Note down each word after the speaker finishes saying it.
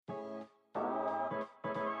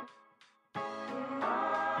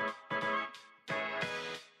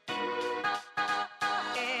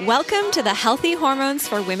Welcome to the Healthy Hormones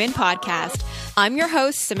for Women podcast. I'm your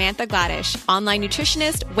host, Samantha Gladish, online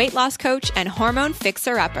nutritionist, weight loss coach, and hormone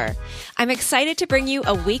fixer-upper. I'm excited to bring you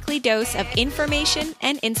a weekly dose of information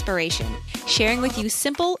and inspiration, sharing with you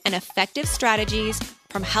simple and effective strategies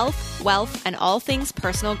from health, wealth, and all things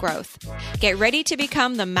personal growth. Get ready to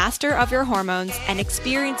become the master of your hormones and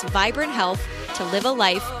experience vibrant health to live a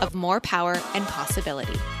life of more power and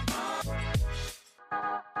possibility.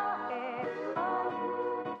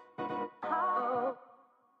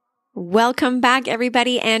 Welcome back,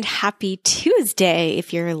 everybody, and happy Tuesday.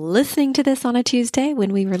 If you're listening to this on a Tuesday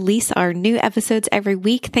when we release our new episodes every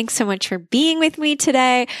week, thanks so much for being with me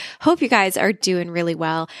today. Hope you guys are doing really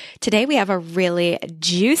well. Today, we have a really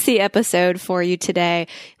juicy episode for you today.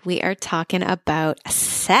 We are talking about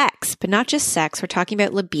sex, but not just sex. We're talking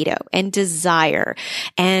about libido and desire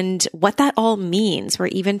and what that all means. We're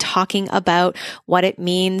even talking about what it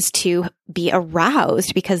means to be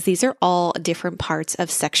aroused, because these are all different parts of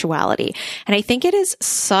sexuality. And I think it is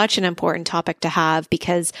such an important topic to have,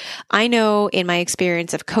 because I know in my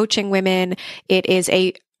experience of coaching women, it is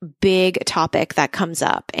a big topic that comes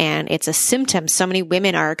up, and it's a symptom. So many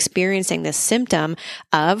women are experiencing this symptom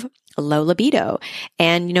of low libido.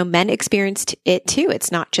 And, men experienced it too. It's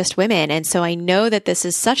not just women. And so I know that this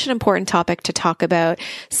is such an important topic to talk about.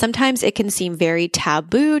 Sometimes it can seem very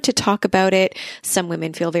taboo to talk about it. Some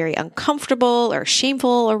women feel very uncomfortable or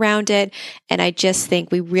shameful around it. And I just think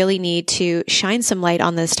we really need to shine some light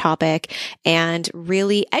on this topic and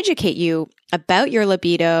really educate you about your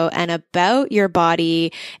libido and about your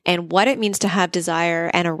body and what it means to have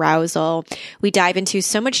desire and arousal. We dive into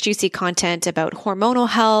so much juicy content about hormonal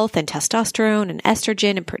health and testosterone and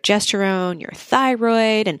estrogen and progesterone, your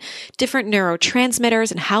thyroid and different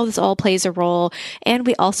neurotransmitters and how this all plays a role. And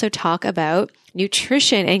we also talk about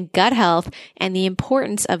nutrition and gut health and the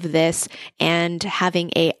importance of this and having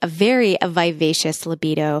a very vivacious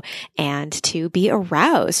libido and to be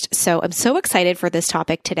aroused. So I'm so excited for this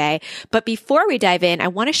topic today. But before we dive in, I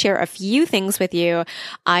want to share a few things with you.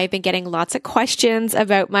 I've been getting lots of questions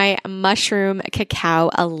about my mushroom cacao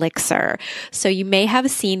elixir. So you may have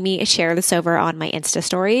seen me share this over on my Insta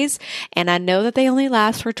stories, and I know that they only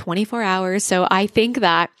last for 24 hours. So I think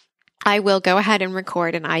that I will go ahead and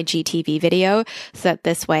record an IGTV video so that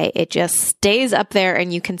this way it just stays up there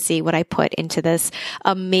and you can see what I put into this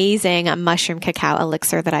amazing mushroom cacao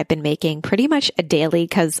elixir that I've been making pretty much daily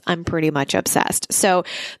because I'm pretty much obsessed. So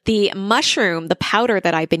the mushroom, the powder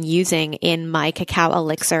that I've been using in my cacao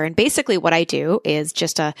elixir, and basically what I do is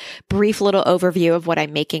just a brief little overview of what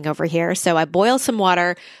I'm making over here. So I boil some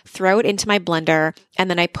water, throw it into my blender, and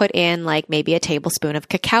then I put in like maybe a tablespoon of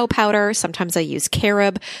cacao powder. Sometimes I use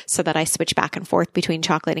carob so that I switch back and forth between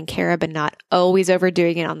chocolate and carob and not always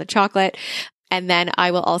overdoing it on the chocolate. And then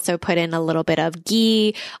I will also put in a little bit of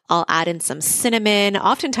ghee. I'll add in some cinnamon.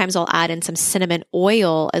 Oftentimes I'll add in some cinnamon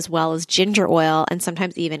oil as well as ginger oil and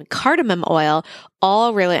sometimes even cardamom oil,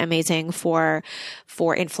 all really amazing for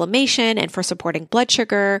inflammation and for supporting blood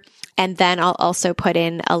sugar. And then I'll also put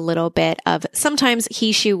in a little bit of sometimes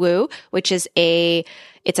He Shou Wu, which is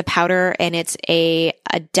it's a powder and it's a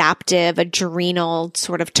adaptive adrenal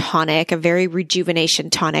sort of tonic, a very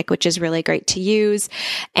rejuvenation tonic, which is really great to use.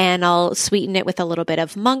 And I'll sweeten it with a little bit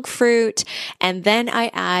of monk fruit. And then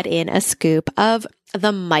I add in a scoop of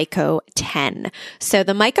the Myco 10. So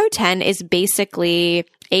the Myco 10 is basically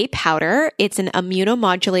a powder. It's an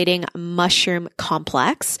immunomodulating mushroom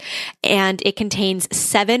complex, and it contains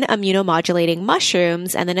 7 immunomodulating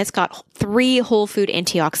mushrooms, and then it's got 3 whole food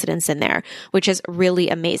antioxidants in there, which is really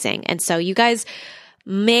amazing. And so you guys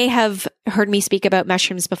may have heard me speak about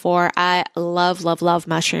mushrooms before. I love, love, love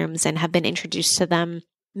mushrooms and have been introduced to them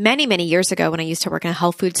many, many years ago when I used to work in a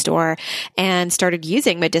health food store and started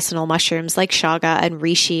using medicinal mushrooms like chaga and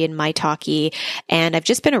reishi and maitake. And I've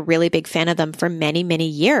just been a really big fan of them for many, many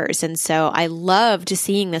years. And so I loved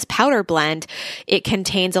seeing this powder blend. It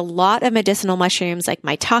contains a lot of medicinal mushrooms like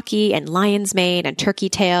maitake and lion's mane and turkey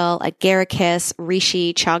tail, agaricus,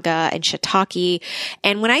 reishi, chaga, and shiitake.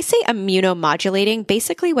 And when I say immunomodulating,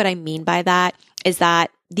 basically what I mean by that is that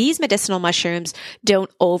these medicinal mushrooms don't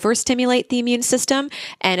overstimulate the immune system,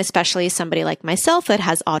 and especially somebody like myself that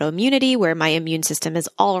has autoimmunity where my immune system is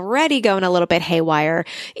already going a little bit haywire,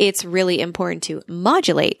 it's really important to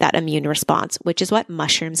modulate that immune response, which is what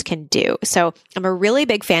mushrooms can do. So I'm a really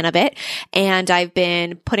big fan of it, and I've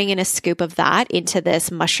been putting in a scoop of that into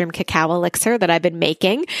this mushroom cacao elixir that I've been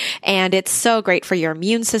making, and it's so great for your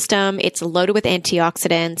immune system. It's loaded with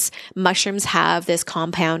antioxidants. Mushrooms have this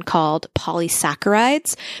compound called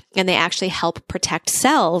polysaccharides, and they actually help protect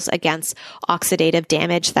cells against oxidative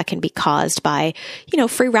damage that can be caused by,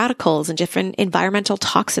 free radicals and different environmental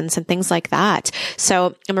toxins and things like that.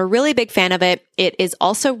 So I'm a really big fan of it. It is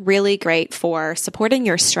also really great for supporting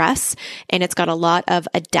your stress, and it's got a lot of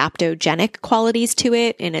adaptogenic qualities to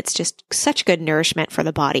it, and it's just such good nourishment for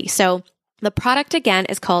the body. So the product again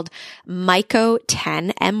is called Myco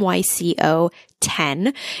 10, MYCO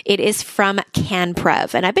 10. It is from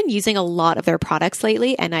CanPrev, and I've been using a lot of their products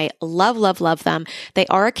lately, and I love, love, love them. They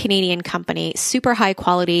are a Canadian company, super high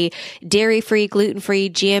quality, dairy-free, gluten-free,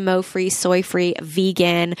 GMO-free, soy-free,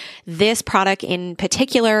 vegan. This product in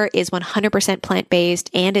particular is 100% plant-based,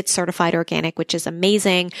 and it's certified organic, which is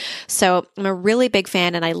amazing. So I'm a really big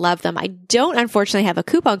fan, and I love them. I don't unfortunately have a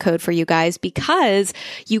coupon code for you guys because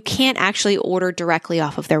you can't actually order directly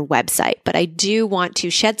off of their website, but I do want to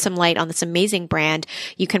shed some light on this amazing brand.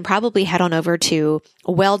 You can probably head on over to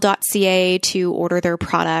well.ca to order their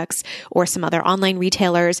products or some other online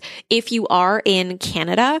retailers. If you are in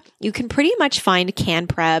Canada, you can pretty much find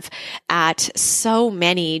CanPrev at so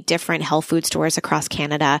many different health food stores across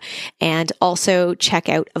Canada, and also check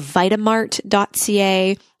out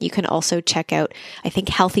vitamart.ca. You can also check out, I think,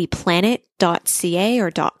 healthyplanet.ca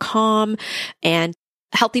or .com, and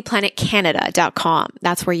healthyplanetcanada.com.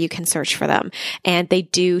 That's where you can search for them. And they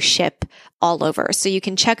do ship all over. So you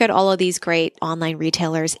can check out all of these great online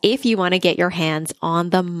retailers if you want to get your hands on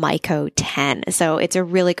the Myco 10. So it's a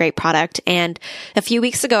really great product. And a few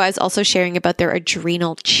weeks ago, I was also sharing about their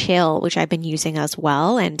Adrenal Chill, which I've been using as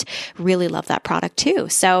well, and really love that product too.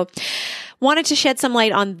 So wanted to shed some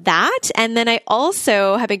light on that. And then I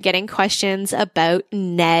also have been getting questions about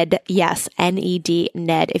NED. Yes, NED,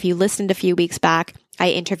 NED. If you listened a few weeks back,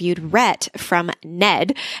 I interviewed Rhett from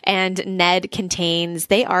NED, and NED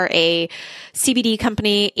they are a CBD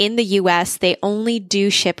company in the US. They only do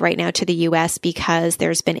ship right now to the US because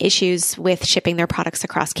there's been issues with shipping their products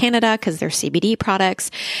across Canada because they're CBD products.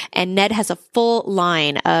 And NED has a full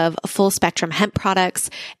line of full spectrum hemp products,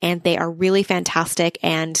 and they are really fantastic.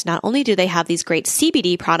 And not only do they have these great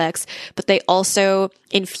CBD products, but they also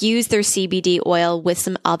infuse their CBD oil with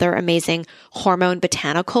some other amazing hormone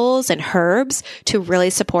botanicals and herbs to really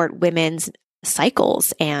support women's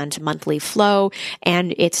cycles and monthly flow.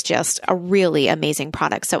 And it's just a really amazing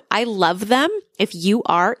product. So I love them. If you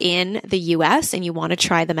are in the US and you want to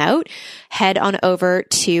try them out, head on over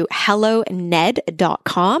to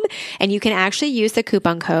helloned.com, and you can actually use the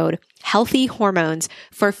coupon code Healthy Hormones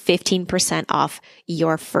for 15% off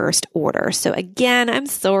your first order. So again, I'm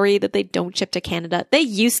sorry that they don't ship to Canada. They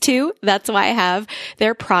used to. That's why I have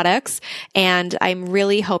their products. And I'm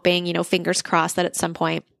really hoping, fingers crossed, that at some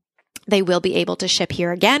point they will be able to ship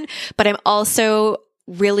here again. But I'm also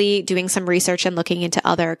really doing some research and looking into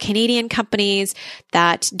other Canadian companies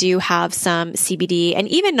that do have some CBD, and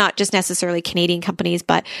even not just necessarily Canadian companies,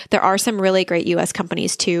 but there are some really great US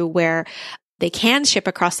companies too, where they can ship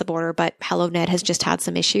across the border, but HelloNed has just had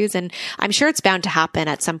some issues. And I'm sure it's bound to happen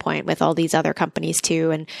at some point with all these other companies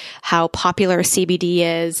too, and how popular CBD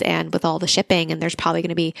is and with all the shipping. And there's probably going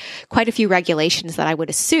to be quite a few regulations that I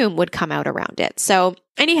would assume would come out around it. So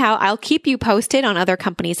anyhow, I'll keep you posted on other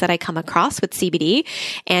companies that I come across with CBD.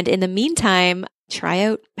 And in the meantime, try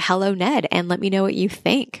out HelloNed and let me know what you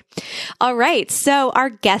think. All right. So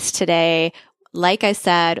our guest today, like I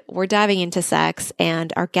said, we're diving into sex,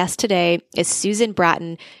 and our guest today is Susan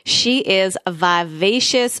Bratton. She is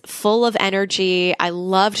vivacious, full of energy. I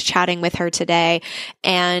loved chatting with her today,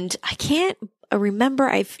 and I can't remember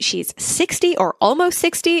if she's 60 or almost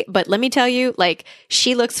 60, but let me tell you,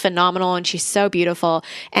 she looks phenomenal and she's so beautiful.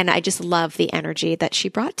 And I just love the energy that she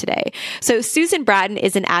brought today. So Susan Bratton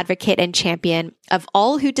is an advocate and champion of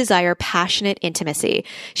all who desire passionate intimacy.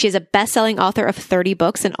 She is a best-selling author of 30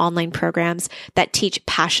 books and online programs that teach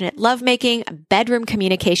passionate lovemaking, bedroom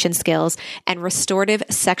communication skills, and restorative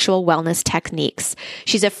sexual wellness techniques.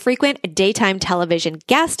 She's a frequent daytime television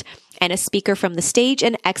guest and a speaker from the stage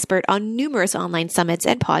and expert on numerous online summits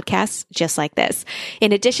and podcasts just like this.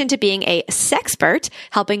 In addition to being a sexpert,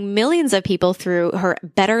 helping millions of people through her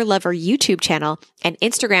Better Lover YouTube channel and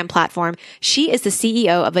Instagram platform, she is the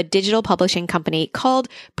CEO of a digital publishing company called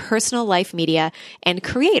Personal Life Media and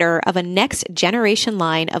creator of a next generation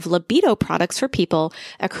line of libido products for people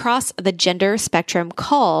across the gender spectrum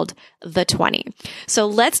called The 20. So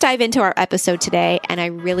let's dive into our episode today, and I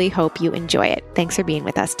really hope you enjoy it. Thanks for being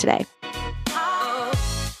with us today.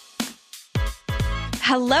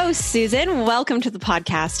 Hello, Susan. Welcome to the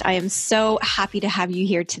podcast. I am so happy to have you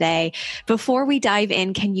here today. Before we dive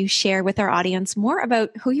in, can you share with our audience more about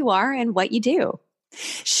who you are and what you do?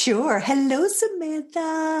 Sure. Hello,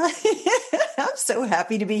 Samantha. I'm so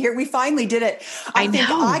happy to be here. We finally did it. I think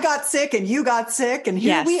know. I got sick and you got sick, and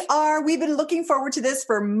here we are. We've been looking forward to this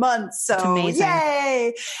for months. So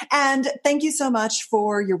yay. And thank you so much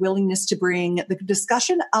for your willingness to bring the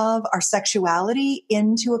discussion of our sexuality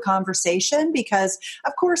into a conversation, because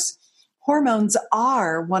of course, hormones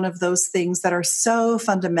are one of those things that are so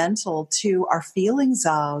fundamental to our feelings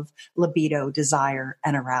of libido, desire,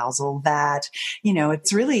 and arousal that,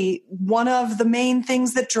 it's really one of the main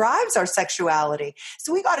things that drives our sexuality.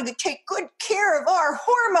 So we got to take good care of our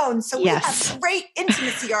hormones so we have great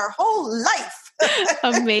intimacy our whole life.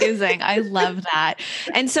 Amazing. I love that.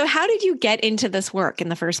 And so how did you get into this work in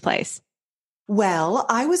the first place? Well,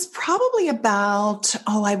 I was probably about,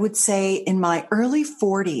 I would say in my early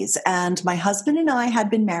 40s, and my husband and I had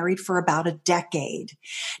been married for about a decade.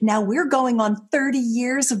 Now we're going on 30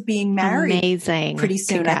 years of being married. Amazing. Pretty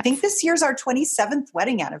soon. Congrats. I think this year's our 27th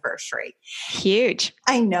wedding anniversary. Huge.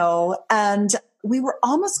 I know. And we were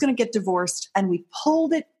almost going to get divorced, and we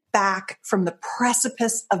pulled it back from the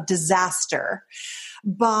precipice of disaster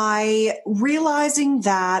by realizing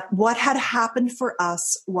that what had happened for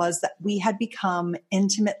us was that we had become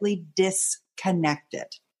intimately disconnected.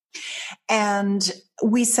 And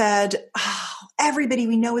we said, everybody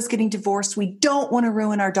we know is getting divorced. We don't want to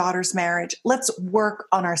ruin our daughter's marriage. Let's work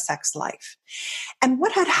on our sex life. And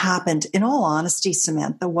what had happened, in all honesty,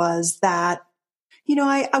 Samantha, was that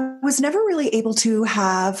I was never really able to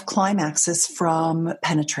have climaxes from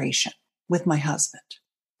penetration with my husband.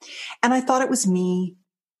 And I thought it was me,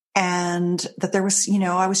 and that there was,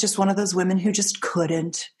 I was just one of those women who just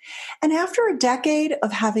couldn't. And after a decade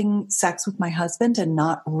of having sex with my husband and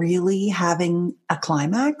not really having a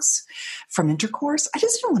climax from intercourse, I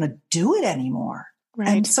just didn't want to do it anymore. Right.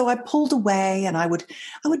 And so I pulled away, and I would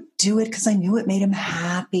do it because I knew it made him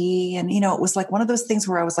happy. And, it was like one of those things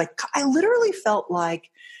where I was like, I literally felt like,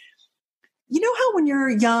 how when you're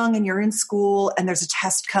young and you're in school and there's a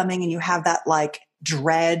test coming and you have that like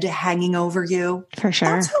dread hanging over you? For sure.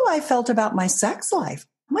 That's how I felt about my sex life.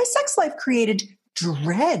 My sex life created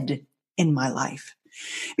dread in my life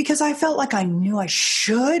because I felt like I knew I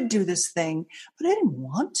should do this thing, but I didn't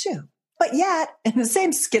want to. But yet, in the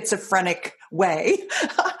same schizophrenic way,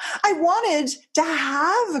 I wanted to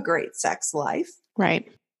have a great sex life. Right.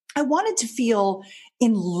 I wanted to feel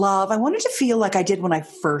in love. I wanted to feel like I did when I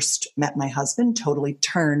first met my husband, totally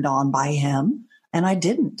turned on by him, and I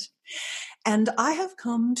didn't. And I have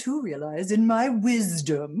come to realize in my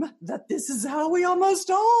wisdom that this is how we almost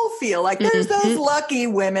all feel. Like there's those lucky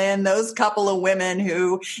women, those couple of women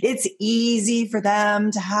who it's easy for them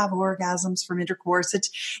to have orgasms from intercourse.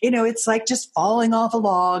 It's like just falling off a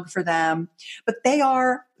log for them, but they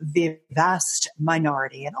are the vast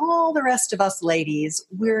minority, and all the rest of us ladies,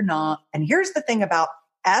 we're not. And here's the thing about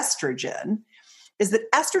estrogen is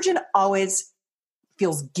that estrogen always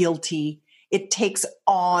feels guilty. It takes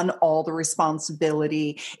on all the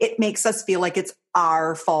responsibility. It makes us feel like it's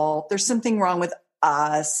our fault. There's something wrong with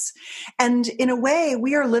us. And in a way,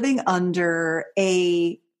 we are living under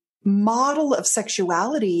a model of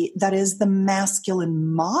sexuality that is the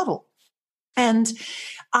masculine model. And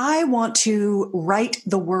I want to right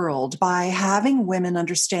the world by having women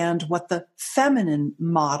understand what the feminine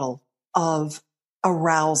model of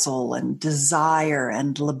arousal and desire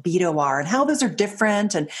and libido are, and how those are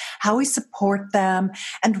different, and how we support them,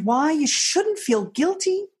 and why you shouldn't feel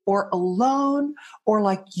guilty or alone or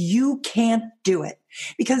like you can't do it.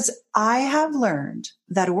 Because I have learned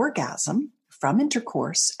that orgasm from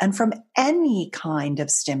intercourse and from any kind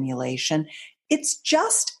of stimulation, it's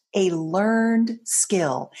just a learned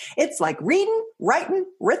skill. It's like reading, writing,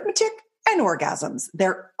 arithmetic, and orgasms.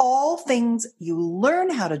 They're all things you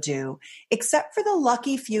learn how to do, except for the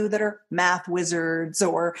lucky few that are math wizards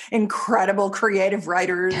or incredible creative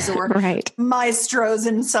writers or right. maestros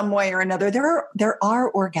in some way or another. There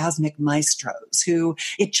are orgasmic maestros who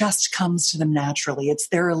it just comes to them naturally. It's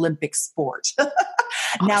their Olympic sport.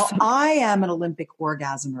 Awesome. Now, I am an Olympic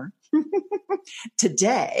orgasmer.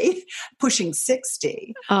 Today, pushing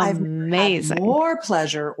 60, Amazing. I've had more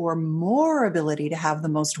pleasure or more ability to have the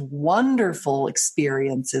most wonderful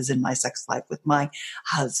experiences in my sex life with my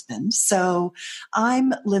husband. So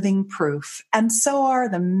I'm living proof. And so are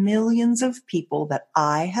the millions of people that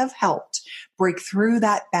I have helped break through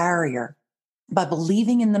that barrier by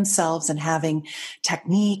believing in themselves and having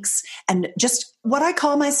techniques and just what I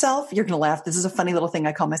call myself. You're going to laugh. This is a funny little thing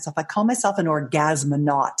I call myself. I call myself an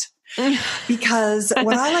orgasmonaut. Because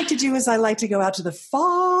what I like to do is I like to go out to the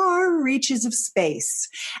far reaches of space,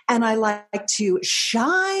 and I like to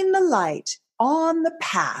shine the light on the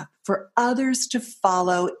path for others to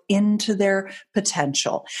follow into their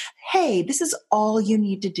potential. Hey, this is all you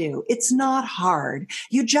need to do. It's not hard.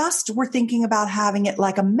 You just were thinking about having it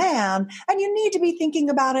like a man, and you need to be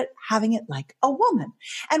thinking about it, having it like a woman.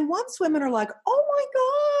 And once women are like, oh my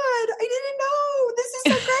God, I didn't know. This is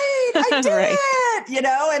so great. I did Right. it, you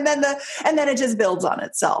know, and then it just builds on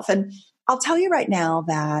itself. And I'll tell you right now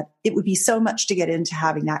that it would be so much to get into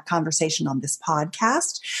having that conversation on this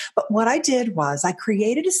podcast. But what I did was I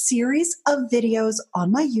created a series of videos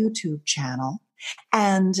on my YouTube channel,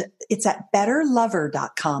 and it's at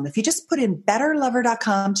betterlover.com. If you just put in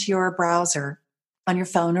betterlover.com to your browser on your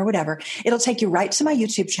phone or whatever, it'll take you right to my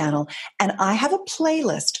YouTube channel. And I have a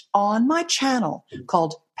playlist on my channel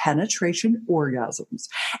called Penetration Orgasms.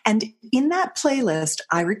 And in that playlist,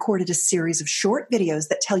 I recorded a series of short videos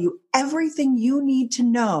that tell you everything you need to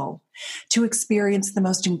know to experience the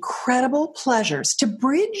most incredible pleasures, to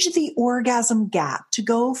bridge the orgasm gap, to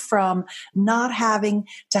go from not having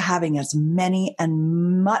to having as many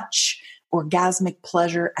and much orgasmic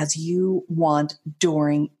pleasure as you want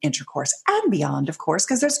during intercourse and beyond, of course,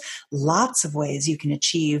 because there's lots of ways you can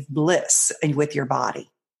achieve bliss with your body.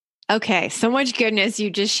 Okay, so much goodness you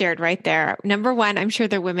just shared right there. Number one, I'm sure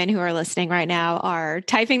the women who are listening right now are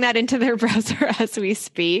typing that into their browser as we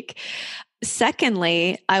speak.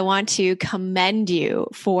 Secondly, I want to commend you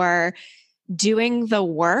for doing the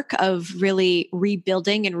work of really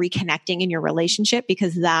rebuilding and reconnecting in your relationship,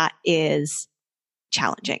 because that is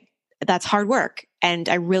challenging. That's hard work. And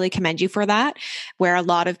I really commend you for that. Where a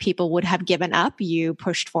lot of people would have given up, you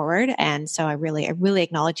pushed forward. And so I really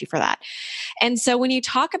acknowledge you for that. And so when you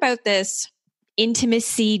talk about this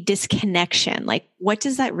intimacy disconnection, like what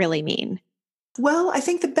does that really mean? Well, I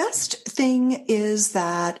think the best thing is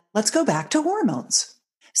that let's go back to hormones.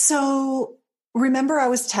 So remember I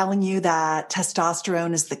was telling you that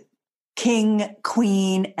testosterone is the king,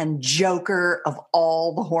 queen, and joker of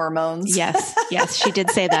all the hormones. Yes. She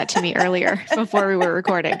did say that to me earlier before we were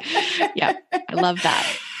recording. Yeah. I love that.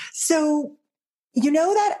 So, you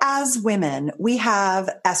know that as women, we have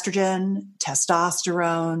estrogen,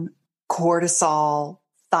 testosterone, cortisol,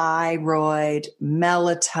 thyroid,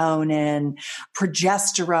 melatonin,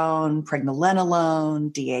 progesterone,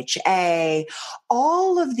 pregnenolone, DHA.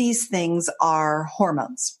 All of these things are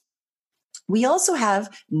hormones. We also have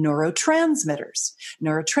neurotransmitters,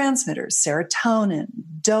 serotonin,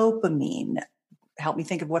 dopamine. Help me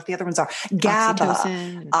think of what the other ones are.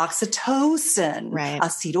 GABA, oxytocin, right.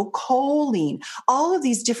 acetylcholine, all of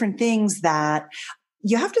these different things that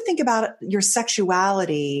you have to think about your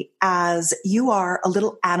sexuality as you are a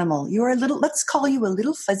little animal. You are a little, let's call you a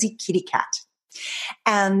little fuzzy kitty cat.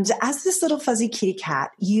 And as this little fuzzy kitty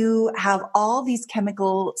cat, you have all these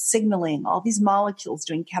chemical signaling, all these molecules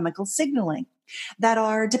doing chemical signaling that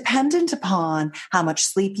are dependent upon how much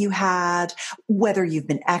sleep you had, whether you've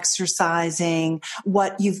been exercising,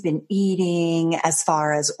 what you've been eating as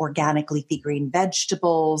far as organic leafy green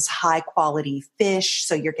vegetables, high quality fish.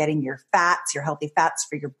 So you're getting your fats, your healthy fats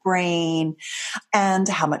for your brain, and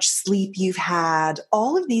how much sleep you've had.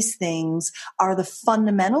 All of these things are the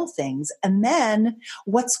fundamental things. And then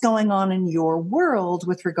what's going on in your world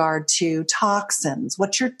with regard to toxins?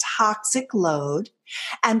 What's your toxic load?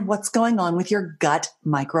 And what's going on with your gut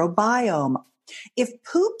microbiome? If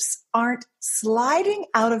poops aren't sliding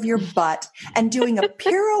out of your butt and doing a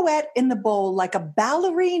pirouette in the bowl like a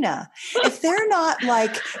ballerina, if they're not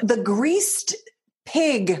like the greased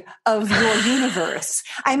pig of your universe,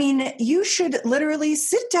 I mean, you should literally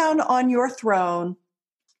sit down on your throne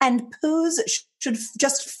and poos should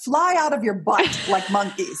just fly out of your butt like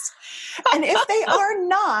monkeys. And if they are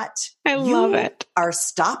not, I love it. Are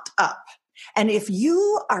stopped up. And if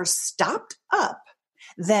you are stopped up,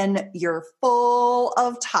 then you're full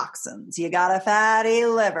of toxins. You got a fatty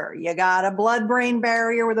liver. You got a blood-brain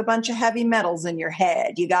barrier with a bunch of heavy metals in your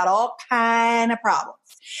head. You got all kind of problems.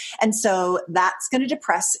 And so that's going to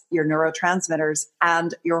depress your neurotransmitters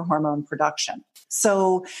and your hormone production.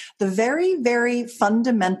 So the very, very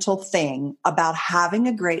fundamental thing about having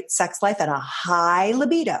a great sex life and a high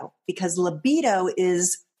libido, because libido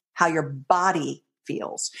is how your body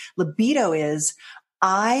feels. Libido is,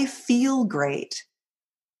 I feel great.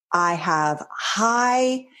 I have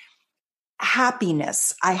high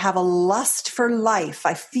happiness. I have a lust for life.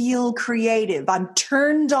 I feel creative. I'm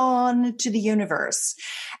turned on to the universe.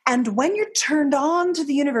 And when you're turned on to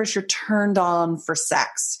the universe, you're turned on for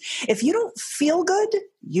sex. If you don't feel good,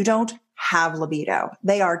 you don't have libido.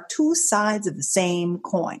 They are two sides of the same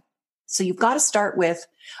coin. So you've got to start with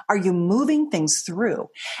Are you moving things through?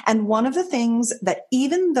 And one of the things that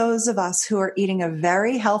even those of us who are eating a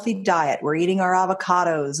very healthy diet, we're eating our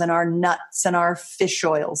avocados and our nuts and our fish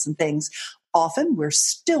oils and things, often we're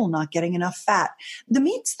still not getting enough fat. The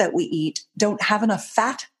meats that we eat don't have enough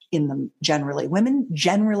fat in them generally. Women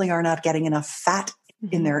generally are not getting enough fat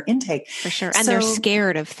in their intake. For sure. And they're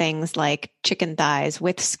scared of things like chicken thighs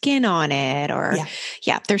with skin on it, or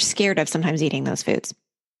they're scared of sometimes eating those foods.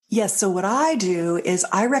 Yes. So what I do is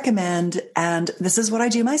I recommend, and this is what I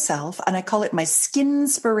do myself, and I call it my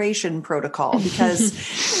Skinspiration protocol,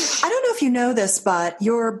 because I don't know if you know this, but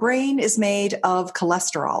your brain is made of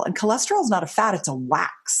cholesterol, and cholesterol is not a fat, it's a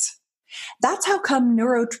wax. That's how come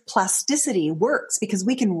neuroplasticity works, because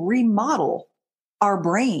we can remodel our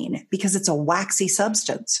brain because it's a waxy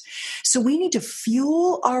substance. So we need to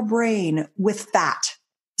fuel our brain with fat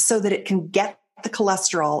so that it can get the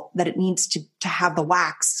cholesterol that it needs to have the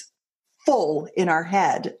wax full in our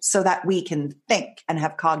head so that we can think and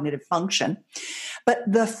have cognitive function. But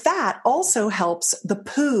the fat also helps the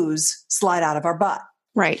poos slide out of our butt.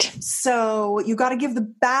 Right. So you got to give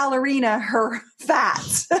the ballerina her fat.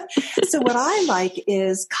 So what I like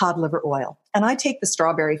is cod liver oil, and I take the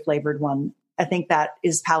strawberry flavored one. I think that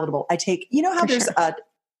is palatable. I take, you know how there's a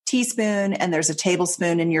teaspoon and there's a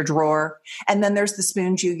tablespoon in your drawer, and then there's the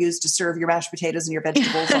spoons you use to serve your mashed potatoes and your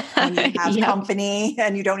vegetables when you have company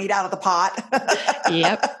and you don't eat out of the pot.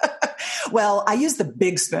 Yep. Well, I use the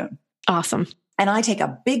big spoon. Awesome. And I take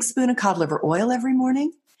a big spoon of cod liver oil every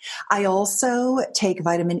morning. I also take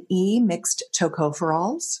vitamin E mixed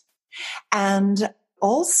tocopherols. And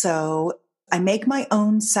also I make my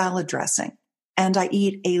own salad dressing. And I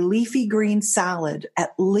eat a leafy green salad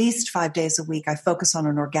at least 5 days a week. I focus on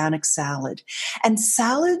an organic salad. And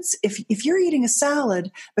salads, if you're eating a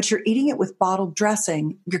salad, but you're eating it with bottled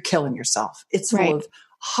dressing, you're killing yourself. It's full of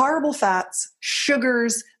horrible fats,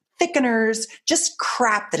 sugars, thickeners, just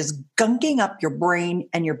crap that is gunking up your brain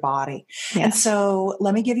and your body. Yes. And so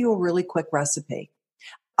let me give you a really quick recipe.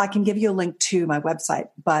 I can give you a link to my website,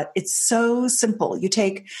 but it's so simple. You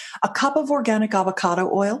take a cup of organic avocado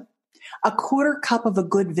oil, a quarter cup of a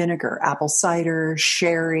good vinegar, apple cider,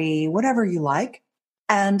 sherry, whatever you like,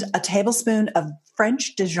 and a tablespoon of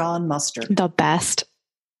French Dijon mustard. The best.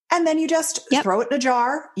 And then you just throw it in a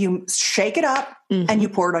jar, you shake it up, and you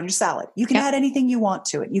pour it on your salad. You can add anything you want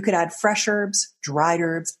to it. You could add fresh herbs, dried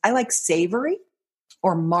herbs. I like savory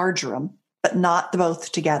or marjoram, but not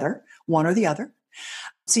both together, one or the other.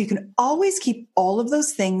 So you can always keep all of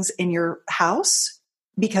those things in your house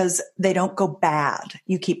because they don't go bad.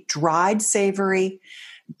 You keep dried savory,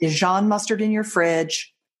 Dijon mustard in your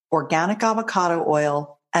fridge, organic avocado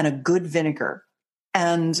oil, and a good vinegar.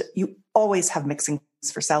 And you always have mixing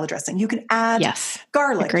for salad dressing. You can add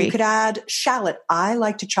garlic. Agreed. You could add shallot. I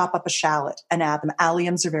like to chop up a shallot and add them.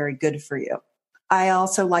 Alliums are very good for you. I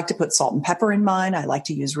also like to put salt and pepper in mine. I like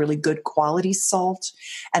to use really good quality salt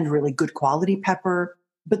and really good quality pepper.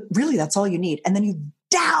 But really, that's all you need. And then you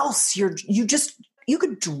douse you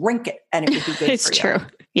could drink it and it would be good for you. It's true.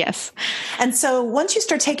 Yes. And so once you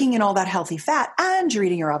start taking in all that healthy fat and you're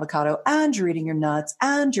eating your avocado and you're eating your nuts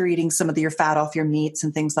and you're eating some of your fat off your meats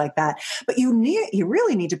and things like that, but you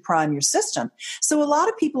really need to prime your system. So a lot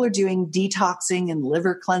of people are doing detoxing and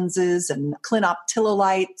liver cleanses and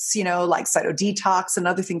clinoptilolites, like cytodetox and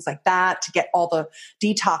other things like that to get all the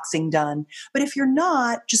detoxing done. But if you're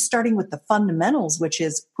not, just starting with the fundamentals, which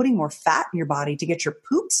is putting more fat in your body to get your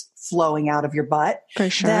poops flowing out of your butt, for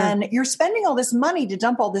sure, then you're spending all this money to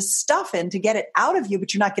dump all this stuff in to get it out of you,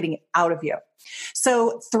 but you're not getting it out of you.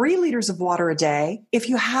 So 3 liters of water a day. If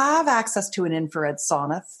you have access to an infrared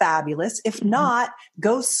sauna, fabulous. If not,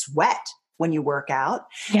 go sweat when you work out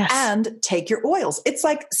and take your oils. It's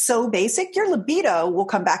like so basic. Your libido will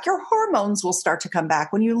come back. Your hormones will start to come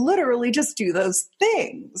back when you literally just do those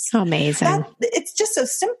things. Amazing. It's just so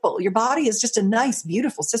simple. Your body is just a nice,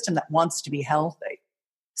 beautiful system that wants to be healthy.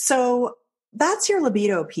 So that's your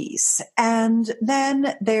libido piece. And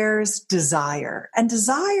then there's desire. And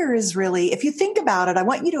desire is really, if you think about it, I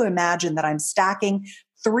want you to imagine that I'm stacking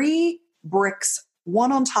 3 bricks,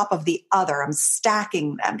 one on top of the other. I'm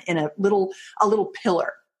stacking them in a little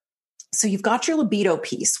pillar. So you've got your libido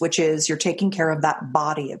piece, which is you're taking care of that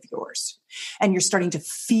body of yours. And you're starting to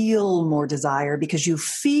feel more desire because you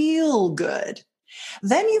feel good.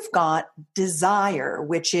 Then you've got desire,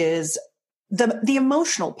 which is the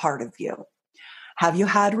emotional part of you. Have you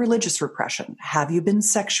had religious repression? Have you been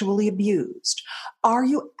sexually abused? Are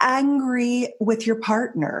you angry with your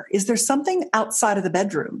partner? Is there something outside of the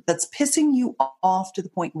bedroom that's pissing you off to the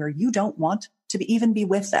point where you don't want to even be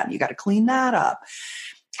with them? You got to clean that up.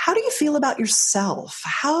 How do you feel about yourself?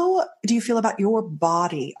 How do you feel about your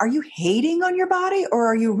body? Are you hating on your body, or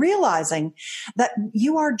are you realizing that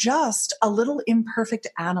you are just a little imperfect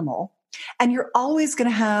animal and you're always going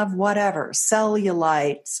to have whatever,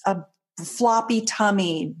 cellulite, a floppy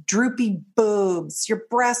tummy, droopy boobs, your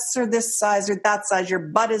breasts are this size or that size, your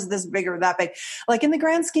butt is this big or that big. Like, in the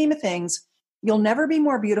grand scheme of things, you'll never be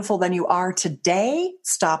more beautiful than you are today.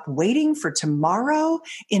 Stop waiting for tomorrow.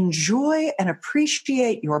 Enjoy and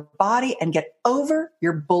appreciate your body and get over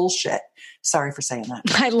your bullshit. Sorry for saying that.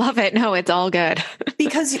 I love it. No, it's all good.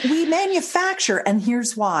 Because we manufacture, and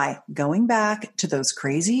here's why. Going back to those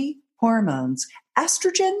crazy hormones,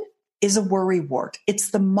 estrogen is a worry wart. It's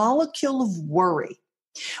the molecule of worry,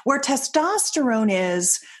 where testosterone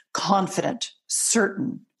is confident,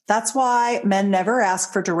 certain. That's why men never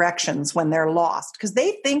ask for directions when they're lost, because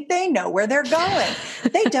they think they know where they're going.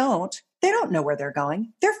 They don't. They don't know where they're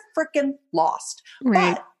going. They're freaking lost.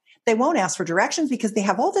 Right. But they won't ask for directions because they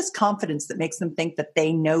have all this confidence that makes them think that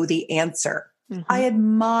they know the answer. Mm-hmm. I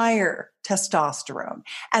admire testosterone,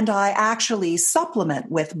 and I actually supplement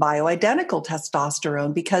with bioidentical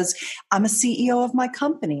testosterone because I'm a CEO of my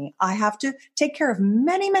company. I have to take care of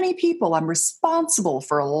many, many people. I'm responsible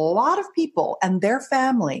for a lot of people and their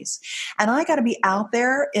families. And I got to be out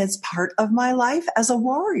there as part of my life as a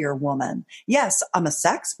warrior woman. Yes, I'm a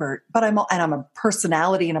sexpert, but I'm a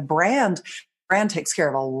personality and a brand. Brand takes care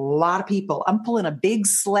of a lot of people. I'm pulling a big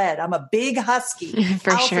sled. I'm a big husky,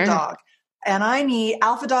 for alpha sure. dog. And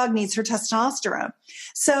alpha dog needs her testosterone.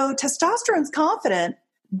 So testosterone's confident,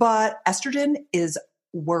 but estrogen is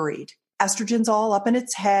worried. Estrogen's all up in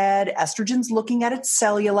its head. Estrogen's looking at its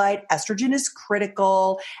cellulite. Estrogen is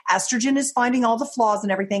critical. Estrogen is finding all the flaws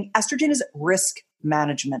and everything. Estrogen is risk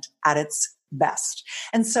management at its best.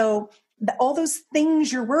 And so all those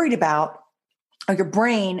things you're worried about are your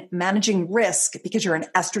brain managing risk because you're an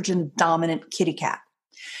estrogen dominant kitty cat.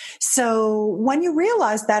 So when you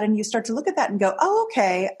realize that and you start to look at that and go, oh,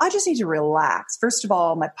 okay, I just need to relax. First of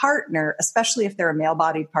all, my partner, especially if they're a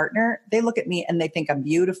male-bodied partner, they look at me and they think I'm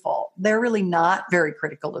beautiful. They're really not very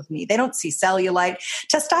critical of me. They don't see cellulite.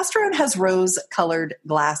 Testosterone has rose-colored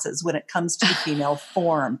glasses when it comes to the female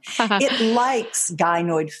form. It likes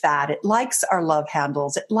gynoid fat. It likes our love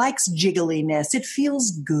handles. It likes jiggliness. It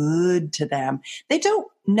feels good to them. They don't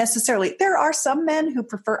necessarily, there are some men who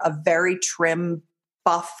prefer a very trim,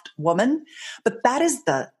 buffed woman, but that is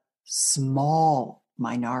the small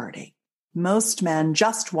minority. Most men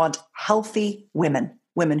just want healthy women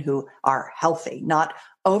who are healthy, not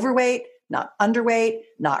overweight, not underweight,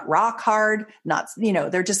 not rock hard, not,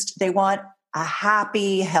 they want a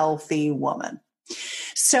happy, healthy woman.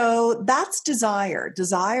 So that's desire.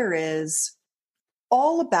 Desire is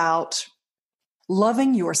all about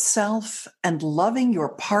loving yourself and loving your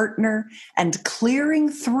partner and clearing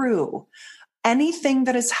through anything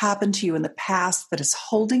that has happened to you in the past that is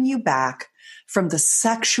holding you back from the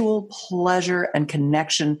sexual pleasure and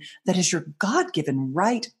connection that is your God-given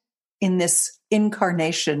right in this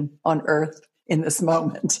incarnation on earth in this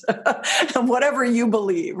moment. And whatever you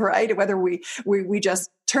believe, right? Whether we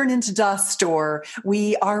just turn into dust or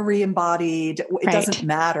we are re-embodied, it doesn't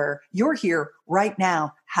matter. You're here right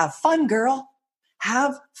now. Have fun, girl.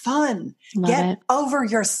 Have fun. Get over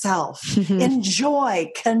yourself.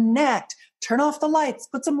 Enjoy. Connect. Turn off the lights,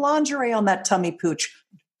 put some lingerie on that tummy pooch,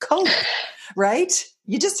 cope, right?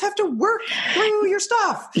 You just have to work through your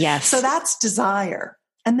stuff. Yes. So that's desire.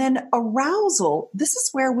 And then arousal, this is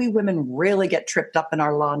where we women really get tripped up in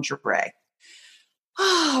our lingerie.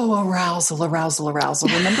 Oh, arousal.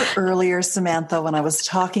 Remember earlier, Samantha, when I was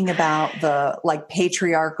talking about the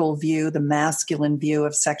patriarchal view, the masculine view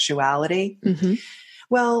of sexuality? Mm-hmm.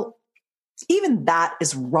 Well, even that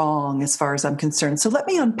is wrong as far as I'm concerned. So let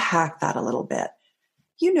me unpack that a little bit.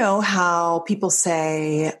 You know how people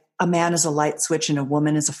say a man is a light switch and a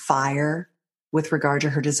woman is a fire with regard to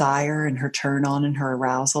her desire and her turn on and her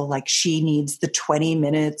arousal? Like, she needs the 20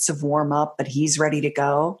 minutes of warm up, but he's ready to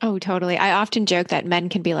go. Oh, totally. I often joke that men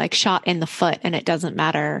can be like shot in the foot and it doesn't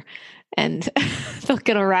matter. And they'll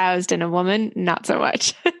get aroused, and a woman, not so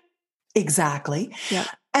much. Exactly. Yep.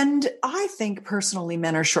 And I think personally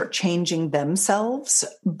men are shortchanging themselves,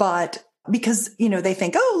 but because, they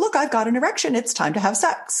think, oh, look, I've got an erection. It's time to have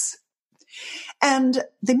sex. And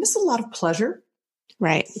they miss a lot of pleasure.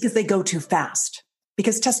 Right. Because they go too fast.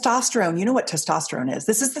 Because testosterone, you know what testosterone is.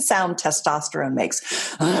 This is the sound testosterone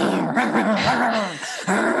makes. Right?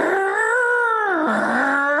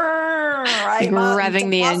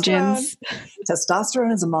 Revving the engines.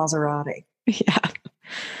 Testosterone is a Maserati. Yeah.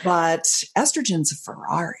 But estrogen's a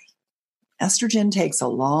Ferrari. Estrogen takes a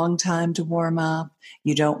long time to warm up.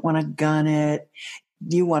 You don't want to gun it.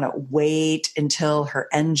 You want to wait until her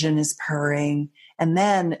engine is purring, and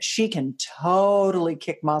then she can totally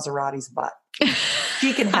kick Maserati's butt.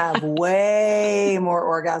 She can have way more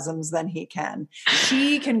orgasms than he can.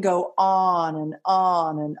 She can go on and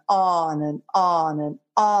on and on and on and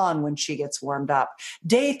on when she gets warmed up.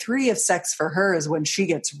 Day 3 of sex for her is when she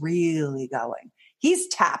gets really going. He's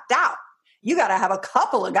tapped out. You got to have a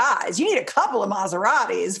couple of guys. You need a couple of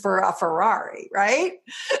Maseratis for a Ferrari, right?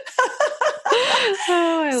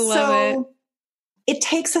 Oh, I love it. It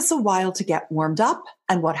takes us a while to get warmed up.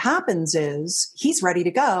 And what happens is he's ready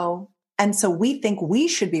to go. And so we think we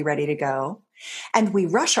should be ready to go. And we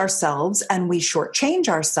rush ourselves and we shortchange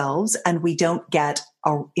ourselves and we don't get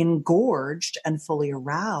engorged and fully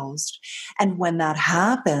aroused. And when that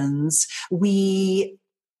happens, we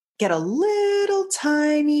get a little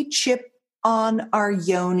tiny chip on our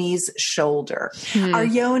yoni's shoulder. Our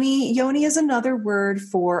yoni is another word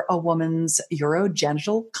for a woman's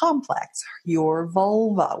urogenital complex, your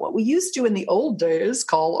vulva, what we used to in the old days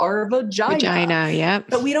call our vagina. Vagina, yeah.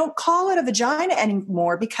 But we don't call it a vagina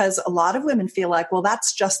anymore because a lot of women feel like, well,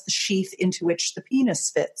 that's just the sheath into which the penis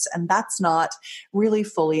fits. And that's not really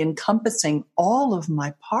fully encompassing all of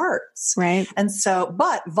my parts. Right. And so,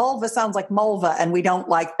 but vulva sounds like mulva and we don't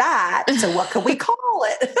like that. So what could we call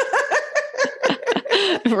it?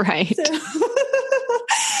 Right.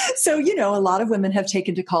 So, a lot of women have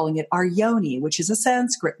taken to calling it our yoni, which is a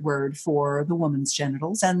Sanskrit word for the woman's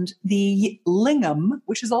genitals. And the lingam,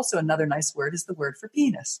 which is also another nice word, is the word for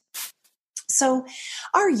penis. So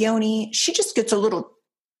our yoni, she just gets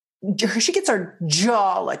she gets her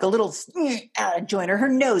jaw like a little out of joint, or her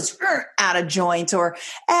nose out of joint, or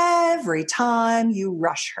every time you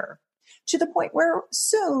rush her, to the point where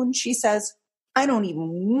soon she says, I don't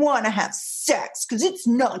even want to have sex because it's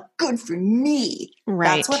not good for me.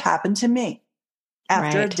 Right. That's what happened to me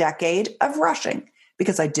after a decade of rushing,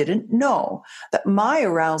 because I didn't know that my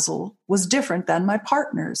arousal was different than my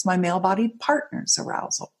male-bodied partner's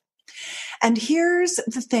arousal. And here's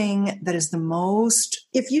the thing that is the most,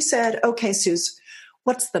 if you said, okay, Suze,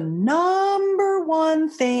 what's the number one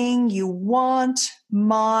thing you want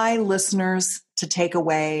my listeners to take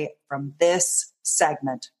away from this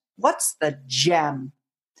segment? What's the gem?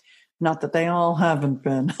 Not that they all haven't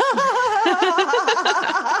been. This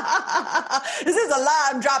is a lie.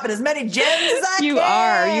 I'm dropping as many gems as I can. You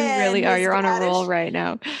are. You really are. You're on a roll right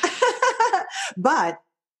now. But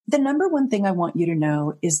the number one thing I want you to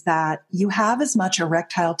know is that you have as much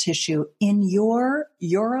erectile tissue in your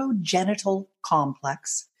urogenital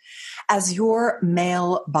complex as your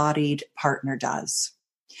male-bodied partner does.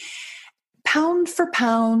 Pound for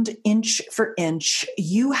pound, inch for inch,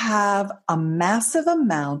 you have a massive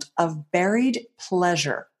amount of buried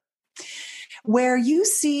pleasure. Where you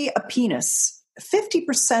see a penis,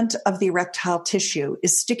 50% of the erectile tissue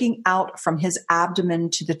is sticking out from his abdomen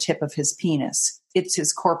to the tip of his penis. It's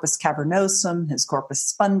his corpus cavernosum, his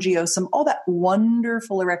corpus spongiosum, all that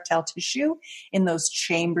wonderful erectile tissue in those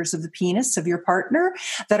chambers of the penis of your partner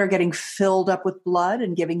that are getting filled up with blood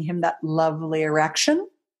and giving him that lovely erection.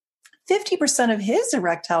 50% of his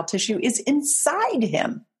erectile tissue is inside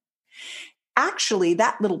him. Actually,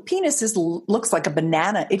 that little penis looks like a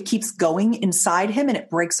banana. It keeps going inside him and it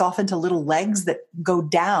breaks off into little legs that go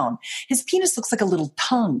down. His penis looks like a little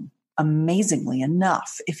tongue, amazingly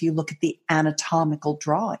enough, if you look at the anatomical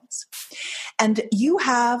drawings. And you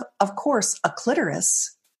have, of course, a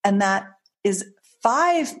clitoris, and that is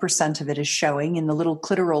 5% of it is showing in the little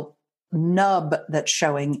clitoral nub that's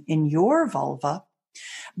showing in your vulva.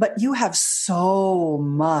 But you have so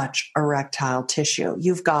much erectile tissue.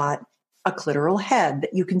 You've got a clitoral head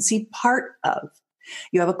that you can see part of.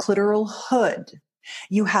 You have a clitoral hood.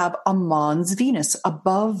 You have a mons venus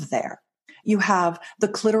above there. You have the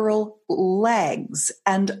clitoral legs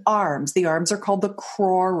and arms. The arms are called the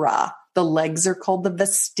crura. The legs are called the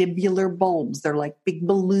vestibular bulbs. They're like big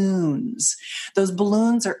balloons. Those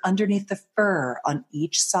balloons are underneath the fur on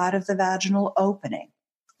each side of the vaginal opening.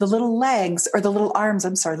 The little legs, or the little arms, the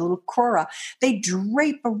little crura, they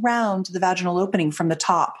drape around the vaginal opening from the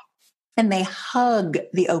top, and they hug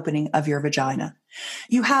the opening of your vagina.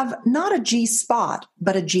 You have not a G spot,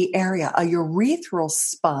 but a G area, a urethral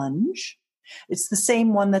sponge. It's the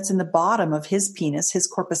same one that's in the bottom of his penis, his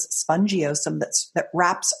corpus spongiosum, that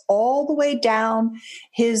wraps all the way down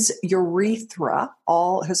his urethra.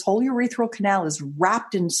 His whole urethral canal is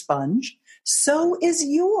wrapped in sponge. So is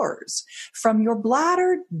yours. From your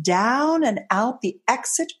bladder down and out the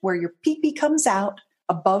exit where your pee-pee comes out,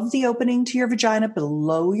 above the opening to your vagina,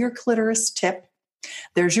 below your clitoris tip,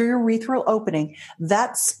 there's your urethral opening.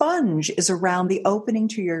 That sponge is around the opening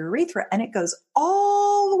to your urethra, and it goes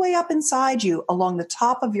all the way up inside you along the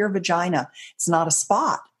top of your vagina. It's not a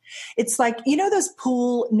spot. It's like, you know, those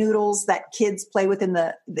pool noodles that kids play with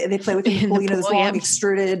they play with in the pool, you know, those long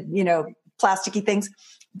extruded, you know, plasticky things.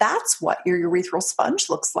 That's what your urethral sponge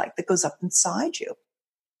looks like that goes up inside you.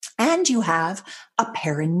 And you have a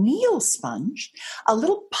perineal sponge, a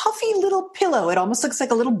little puffy little pillow. It almost looks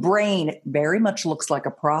like a little brain. It very much looks like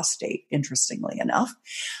a prostate, interestingly enough,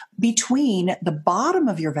 between the bottom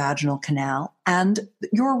of your vaginal canal and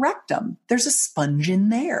your rectum. There's a sponge in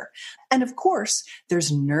there. And of course,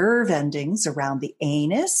 there's nerve endings around the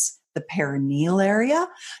anus, the perineal area.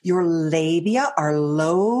 Your labia are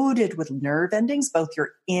loaded with nerve endings, both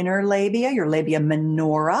your inner labia, your labia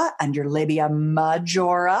minora, and your labia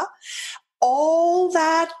majora. All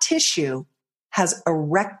that tissue has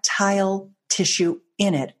erectile tissue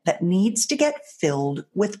in it that needs to get filled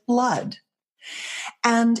with blood.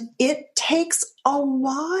 And it takes a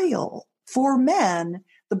while. For men,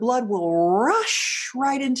 the blood will rush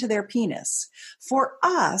right into their penis. For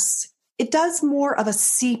us, it does more of a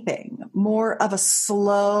seeping, more of a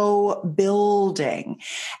slow building.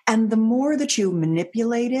 And the more that you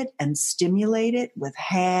manipulate it and stimulate it with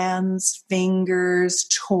hands, fingers,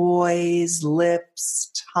 toys,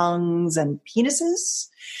 lips, tongues, and penises,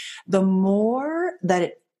 the more that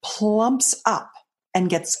it plumps up and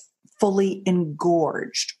gets fully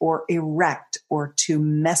engorged or erect or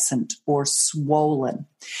tumescent or swollen.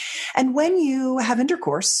 And when you have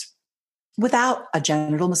intercourse, without a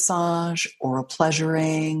genital massage or a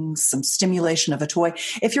pleasuring, some stimulation of a toy.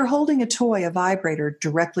 If you're holding a toy, a vibrator,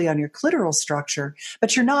 directly on your clitoral structure,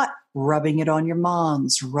 but you're not rubbing it on your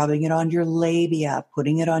mons, rubbing it on your labia,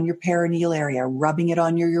 putting it on your perineal area, rubbing it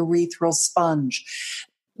on your urethral sponge,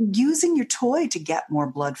 using your toy to get more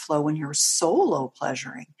blood flow when you're solo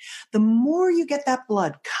pleasuring, the more you get that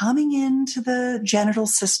blood coming into the genital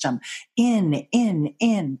system, in,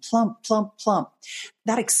 plump, plump, plump,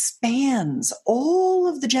 that expands all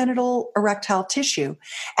of the genital erectile tissue.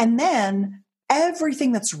 And then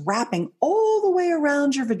everything that's wrapping all the way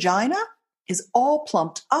around your vagina is all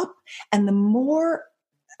plumped up. And the more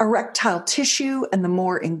erectile tissue and the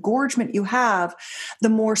more engorgement you have, the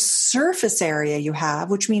more surface area you have,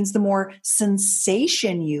 which means the more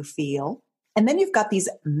sensation you feel. And then you've got these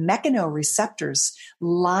mechanoreceptors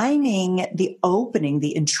lining the opening,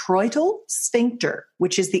 the introital sphincter,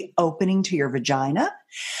 which is the opening to your vagina.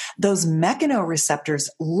 Those mechanoreceptors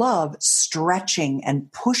love stretching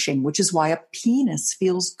and pushing, which is why a penis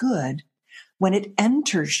feels good when it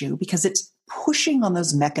enters you, because it's pushing on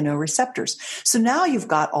those mechanoreceptors. So now you've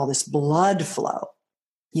got all this blood flow.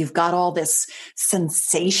 You've got all this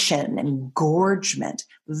sensation and engorgement.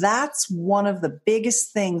 That's one of the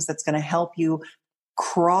biggest things that's going to help you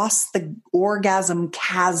cross the orgasm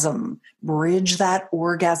chasm, bridge that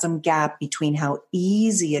orgasm gap between how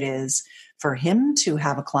easy it is for him to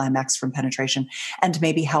have a climax from penetration and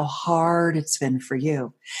maybe how hard it's been for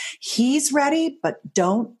you. He's ready, but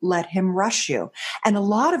don't let him rush you. And a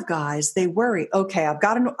lot of guys, they worry, okay, I've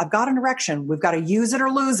got an erection. We've got to use it or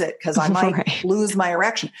lose it because I might lose my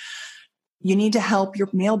erection. You need to help your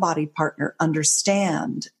male-bodied partner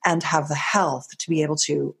understand and have the health to be able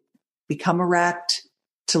to become erect,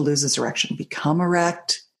 to lose his erection, become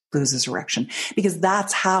erect, lose his erection, because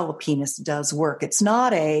that's how a penis does work. It's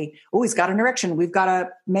not he's got an erection, we've got to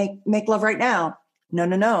make love right now.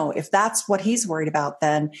 No. If that's what he's worried about,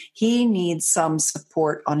 then he needs some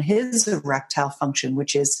support on his erectile function,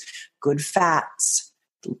 which is good fats,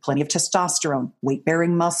 plenty of testosterone,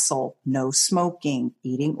 weight-bearing muscle, no smoking,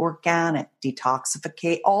 eating organic,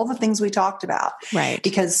 detoxificate, all the things we talked about. Right.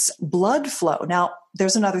 Because blood flow. Now,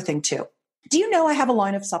 there's another thing too. Do you know I have a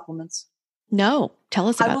line of supplements? No. Tell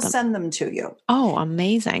us about them. I will send them to you. Oh,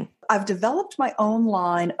 amazing. I've developed my own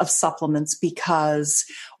line of supplements because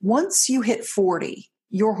once you hit 40,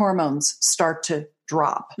 your hormones start to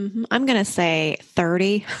drop. Mm-hmm. I'm going to say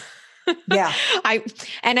 30. Yeah.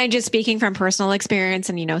 I just speaking from personal experience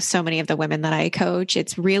and, so many of the women that I coach,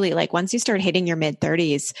 it's really like once you start hitting your mid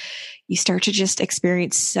 30s, you start to just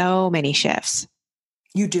experience so many shifts.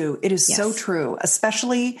 You do. It is so true,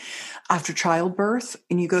 especially after childbirth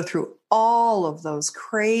and you go through all of those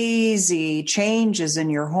crazy changes in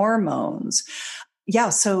your hormones. Yeah.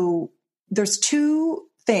 So there's two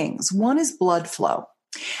things. One is blood flow.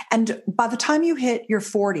 And by the time you hit your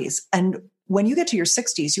 40s and when you get to your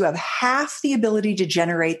 60s, you have half the ability to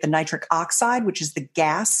generate the nitric oxide, which is the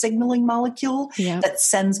gas signaling molecule that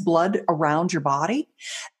sends blood around your body.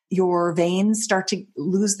 your veins start to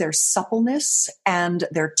lose their suppleness and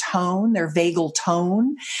their tone, their vagal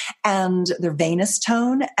tone and their venous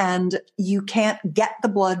tone, and you can't get the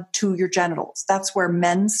blood to your genitals. That's where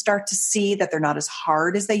men start to see that they're not as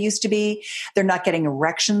hard as they used to be. They're not getting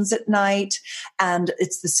erections at night. And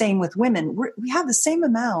it's the same with women. We have the same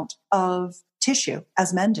amount of tissue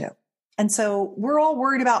as men do. And so we're all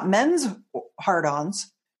worried about men's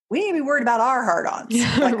hard-ons. We need to be worried about our hard-ons.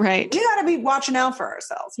 Like, right. We got to be watching out for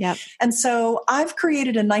ourselves. Yep. And so I've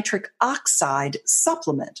created a nitric oxide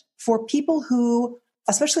supplement for people who,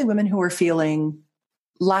 especially women who are feeling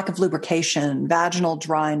lack of lubrication, vaginal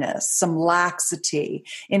dryness, some laxity,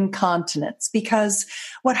 incontinence. Because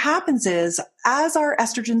what happens is as our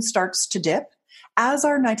estrogen starts to dip, as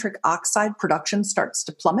our nitric oxide production starts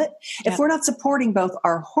to plummet, if we're not supporting both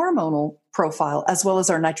our hormonal profile as well as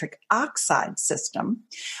our nitric oxide system,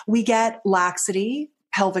 we get laxity,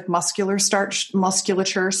 pelvic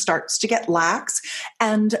musculature starts to get lax.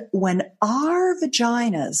 And when our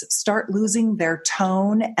vaginas start losing their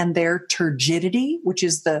tone and their turgidity, which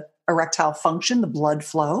is the erectile function, the blood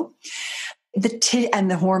flow,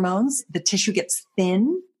 and the hormones, the tissue gets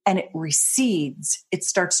thin and it recedes. It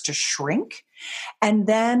starts to shrink. And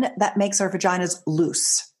then that makes our vaginas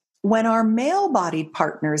loose. When our male-bodied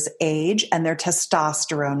partners age and their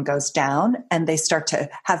testosterone goes down and they start to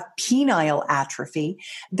have penile atrophy,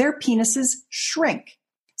 their penises shrink.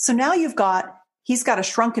 So now he's got a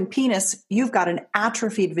shrunken penis, you've got an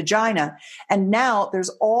atrophied vagina, and now there's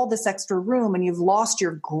all this extra room and you've lost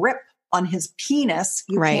your grip on his penis.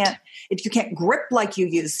 You can't grip like you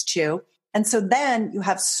used to. And so then you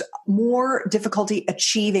have more difficulty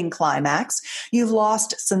achieving climax. You've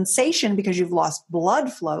lost sensation because you've lost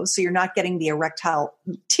blood flow. So you're not getting the erectile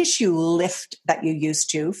tissue lift that you used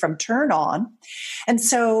to from turn on. And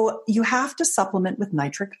so you have to supplement with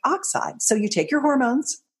nitric oxide. So you take your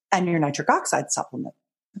hormones and your nitric oxide supplement.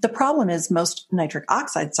 The problem is most nitric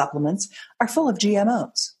oxide supplements are full of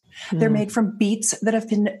GMOs. They're made from beets that have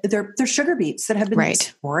been, they're sugar beets that have been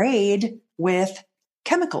sprayed with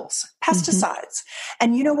chemicals, pesticides.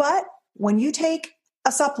 And you know what? When you take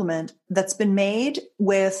a supplement that's been made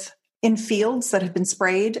in fields that have been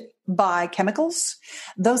sprayed by chemicals,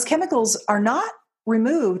 those chemicals are not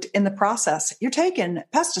removed in the process. You're taking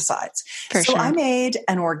pesticides. So I made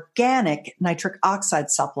an organic nitric oxide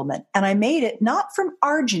supplement, and I made it not from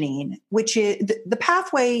arginine, which is the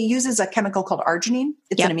pathway uses a chemical called arginine.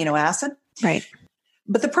 It's an amino acid. Right.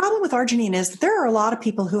 But the problem with arginine is there are a lot of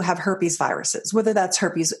people who have herpes viruses, whether that's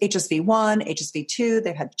herpes HSV1, HSV2,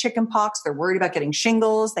 they've had chickenpox, they're worried about getting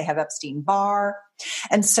shingles, they have Epstein-Barr.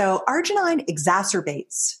 And so arginine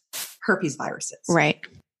exacerbates herpes viruses. Right.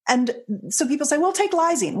 And so people say, well, take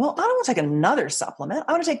lysine. Well, I don't want to take another supplement.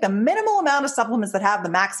 I want to take the minimal amount of supplements that have the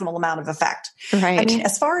maximal amount of effect. Right. I mean,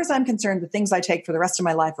 as far as I'm concerned, the things I take for the rest of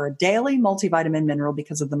my life are a daily multivitamin mineral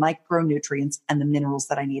because of the micronutrients and the minerals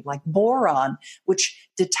that I need, like boron, which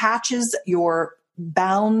detaches your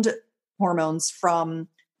bound hormones from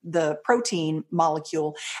the protein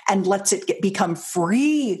molecule and lets it become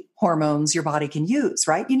free hormones your body can use,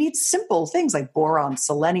 right? You need simple things like boron,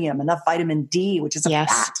 selenium, enough vitamin D, which is a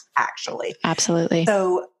fat, actually. Absolutely.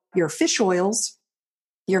 So your fish oils,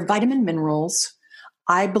 your vitamin minerals,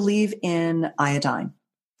 I believe in iodine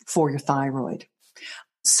for your thyroid.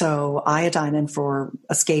 So iodine and for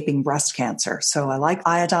escaping breast cancer. So I like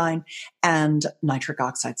iodine and nitric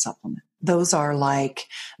oxide supplement. Those are like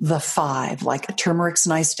the five. Like turmeric's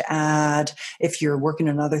nice to add. If you're working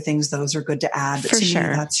on other things, those are good to add. But for to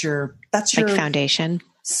sure. me, that's your foundation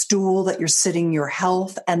stool that you're sitting your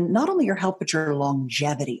health, and not only your health, but your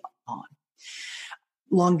longevity on.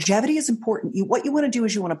 Longevity is important. What you want to do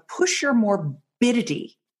is you want to push your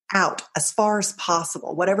morbidity out as far as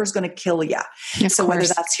possible, whatever's going to kill you. So whether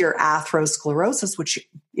that's your atherosclerosis, which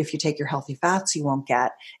if you take your healthy fats, you won't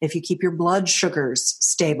get. If you keep your blood sugars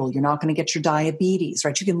stable, you're not going to get your diabetes,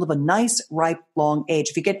 right? You can live a nice, ripe, long age.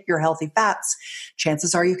 If you get your healthy fats,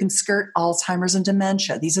 chances are you can skirt Alzheimer's and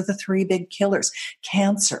dementia. These are the three big killers.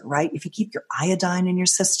 Cancer, right? If you keep your iodine in your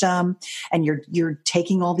system and you're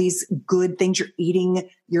taking all these good things, you're eating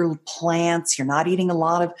your plants, you're not eating a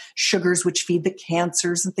lot of sugars, which feed the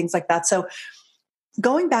cancers and things like that. So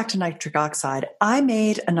going back to nitric oxide, I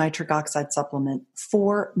made a nitric oxide supplement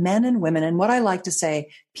for men and women. And what I like to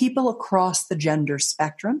say, people across the gender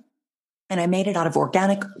spectrum. And I made it out of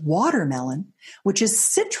organic watermelon, which is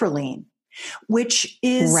citrulline, which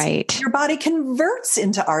is your body converts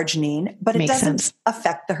into arginine, but it doesn't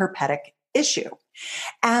affect the herpetic issue.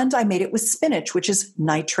 And I made it with spinach, which is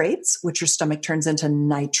nitrates, which your stomach turns into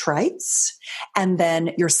nitrites. And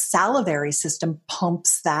then your salivary system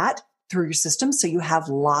pumps that through your system. So you have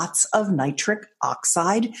lots of nitric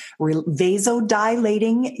oxide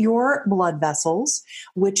vasodilating your blood vessels,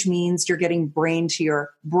 which means you're getting brain, to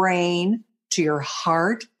your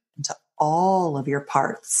heart, and to all of your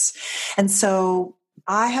parts. And so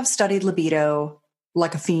I have studied libido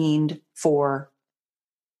like a fiend for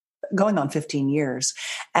going on 15 years.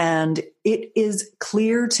 And it is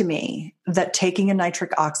clear to me that taking a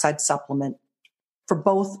nitric oxide supplement for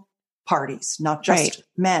both parties, not just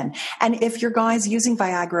men. And if your guy's using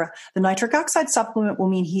Viagra, the nitric oxide supplement will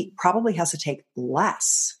mean he probably has to take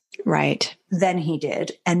less than he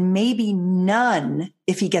did, and maybe none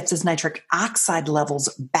if he gets his nitric oxide levels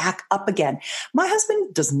back up again. My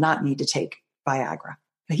husband does not need to take Viagra,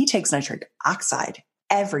 but he takes nitric oxide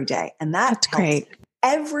every day. And that's great.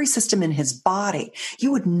 Every system in his body.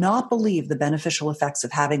 You would not believe the beneficial effects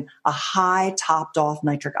of having a high topped off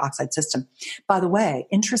nitric oxide system. By the way,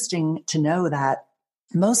 interesting to know that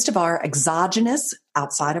most of our exogenous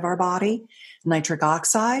outside of our body nitric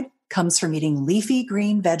oxide comes from eating leafy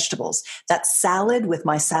green vegetables. That salad with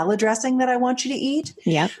my salad dressing that I want you to eat.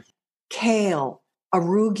 Yep. Kale,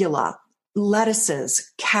 arugula,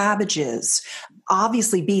 lettuces, cabbages,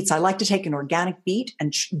 obviously beets. I like to take an organic beet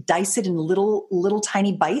and dice it in little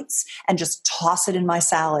tiny bites and just toss it in my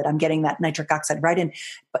salad. I'm getting that nitric oxide right in.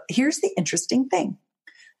 But here's the interesting thing.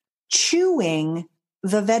 Chewing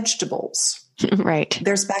the vegetables. Right.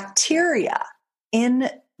 There's bacteria in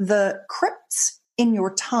the crypts in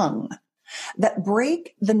your tongue that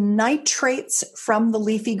break the nitrates from the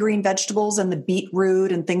leafy green vegetables and the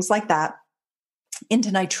beetroot and things like that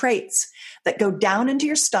into nitrates that go down into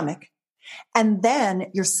your stomach. And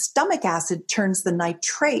then your stomach acid turns the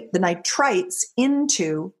nitrites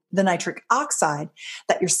into the nitric oxide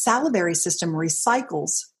that your salivary system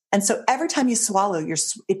recycles. And so every time you swallow,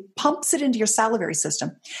 it pumps it into your salivary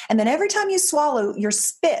system. And then every time you swallow your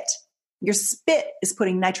spit is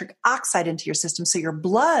putting nitric oxide into your system. So your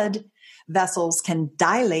blood vessels can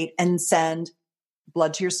dilate and send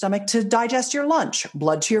blood to your stomach to digest your lunch,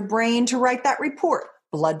 blood to your brain to write that report,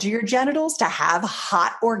 blood to your genitals to have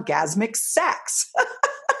hot orgasmic sex.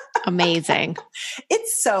 Amazing.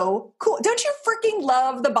 It's so cool. Don't you freaking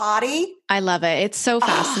love the body? I love it. It's so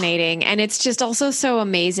fascinating. And it's just also so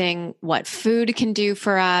amazing what food can do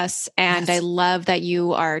for us. And I love that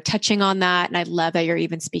you are touching on that. And I love that you're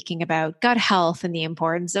even speaking about gut health and the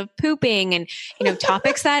importance of pooping and,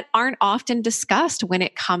 topics that aren't often discussed when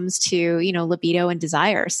it comes to, libido and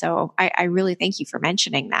desire. So I really thank you for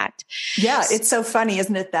mentioning that. Yeah. It's so funny,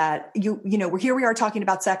 isn't it? That here we are talking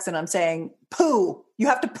about sex and I'm saying poo. You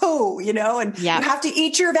have to poo, and you have to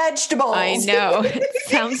eat your vegetables. I know. It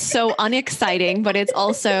sounds so unexciting, but it's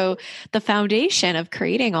also the foundation of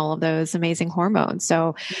creating all of those amazing hormones.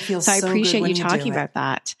 So I appreciate you talking about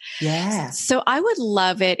that. Yeah. So I would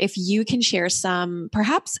love it if you can share some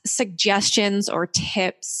perhaps suggestions or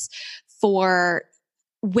tips for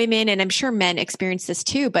women, and I'm sure men experience this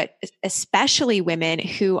too, but especially women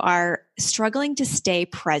who are struggling to stay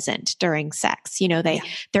present during sex.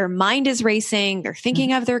 Their mind is racing, they're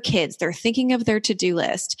thinking of their kids, they're thinking of their to-do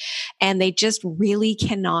list, and they just really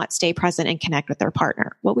cannot stay present and connect with their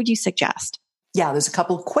partner. What would you suggest? Yeah, there's a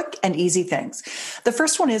couple of quick and easy things. The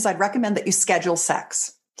first one is I'd recommend that you schedule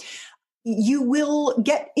sex. You will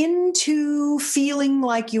get into feeling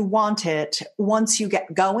like you want it once you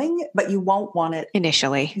get going, but you won't want it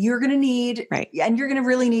initially. You're going to need, and you're going to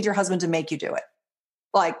really need your husband to make you do it.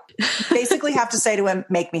 Like basically have to say to him,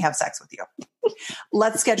 make me have sex with you.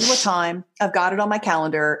 Let's schedule a time. I've got it on my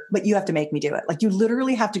calendar, but you have to make me do it. Like you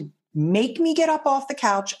literally have to make me get up off the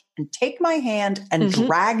couch and take my hand and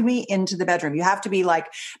drag me into the bedroom. You have to be like,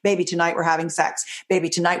 baby, tonight we're having sex. Baby,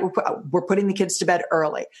 tonight we're putting the kids to bed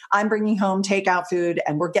early. I'm bringing home takeout food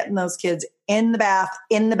and we're getting those kids in the bath,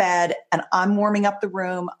 in the bed, and I'm warming up the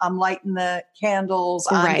room. I'm lighting the candles.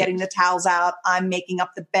 I'm getting the towels out. I'm making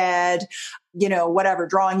up the bed, whatever,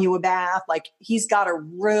 drawing you a bath. Like he's got to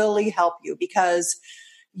really help you because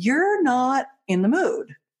you're not in the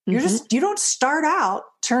mood. You don't start out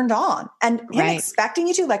turned on and him expecting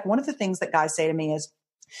you to. Like one of the things that guys say to me is,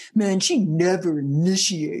 man, she never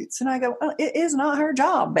initiates. And I go, well, it is not her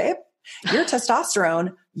job, babe. Your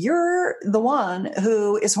testosterone, you're the one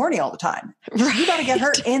who is horny all the time. Right. You got to get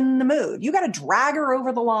her in the mood. You got to drag her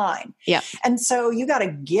over the line. Yeah. And so you got to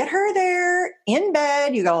get her there in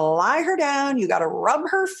bed. You got to lie her down. You got to rub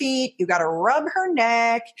her feet. You got to rub her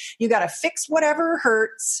neck. You got to fix whatever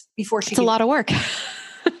hurts before she. It's a lot of work.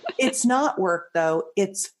 It's not work though.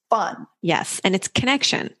 It's fun. Yes. And it's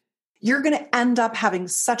connection. You're going to end up having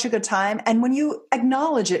such a good time. And when you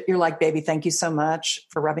acknowledge it, you're like, baby, thank you so much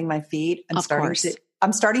for rubbing my feet and starting to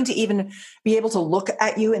I'm starting to even be able to look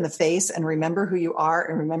at you in the face and remember who you are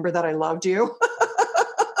and remember that I loved you.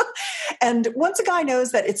 And once a guy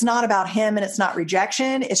knows that it's not about him and it's not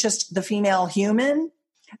rejection, it's just the female human,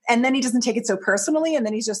 and then he doesn't take it so personally, and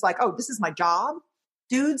then he's just like, oh, this is my job.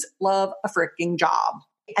 Dudes love a freaking job.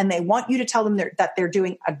 And they want you to tell them that they're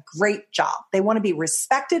doing a great job. They want to be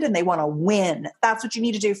respected and they want to win. That's what you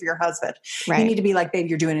need to do for your husband. Right. You need to be like, babe,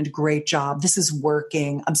 you're doing a great job. This is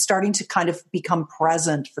working. I'm starting to kind of become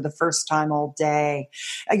present for the first time all day.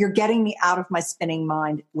 You're getting me out of my spinning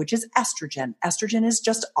mind, which is estrogen. Estrogen is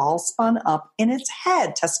just all spun up in its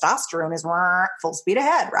head. Testosterone is full speed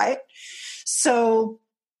ahead, right? So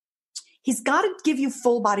he's got to give you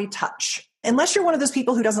full body touch. Unless you're one of those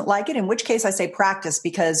people who doesn't like it, in which case I say practice,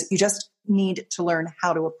 because you just need to learn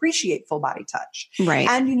how to appreciate full body touch. Right.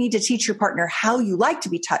 And you need to teach your partner how you like to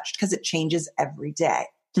be touched, because it changes every day.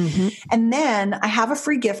 Mm-hmm. And then I have a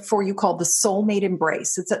free gift for you called the Soulmate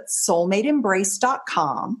Embrace. It's at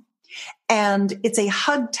soulmateembrace.com. And it's a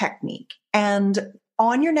hug technique. And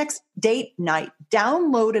on your next date night,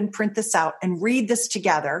 download and print this out and read this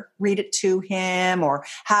together. Read it to him or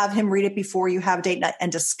have him read it before you have a date night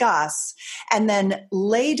and discuss. And then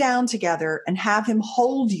lay down together and have him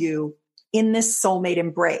hold you in this soulmate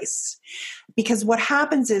embrace. Because what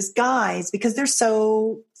happens is guys, because they're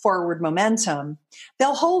so forward momentum,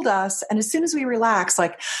 they'll hold us. And as soon as we relax,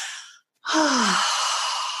 like,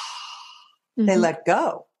 they let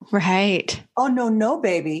go. Right. Oh, no,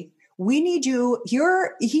 baby. We need you.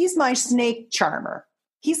 He's my snake charmer.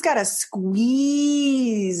 He's got to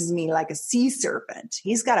squeeze me like a sea serpent.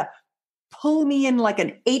 He's got to pull me in like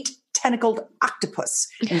an 8-tentacled octopus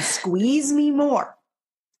and squeeze me more.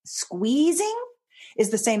 Squeezing is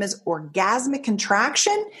the same as orgasmic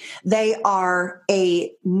contraction. They are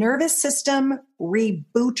a nervous system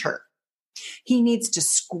rebooter. He needs to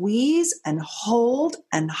squeeze and hold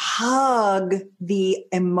and hug the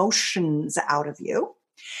emotions out of you.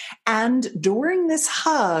 And during this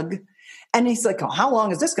hug, and he's like, oh, how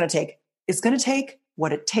long is this going to take? It's going to take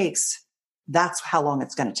what it takes. That's how long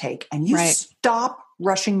it's going to take. And you stop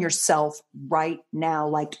rushing yourself right now.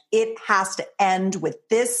 Like, it has to end with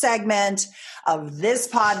this segment of this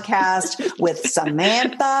podcast with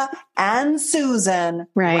Samantha and Susan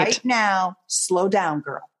right now. Slow down,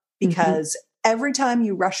 girl, because every time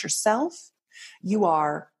you rush yourself, you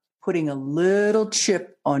are putting a little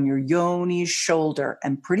chip on your yoni's shoulder.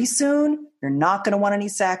 And pretty soon, you're not going to want any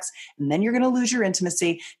sex. And then you're going to lose your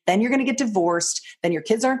intimacy. Then you're going to get divorced. Then your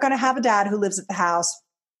kids aren't going to have a dad who lives at the house.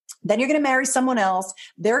 Then you're going to marry someone else.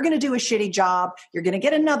 They're going to do a shitty job. You're going to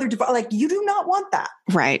get another divorce. Like, you do not want that.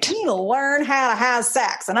 Right. You need to learn how to have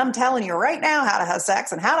sex. And I'm telling you right now how to have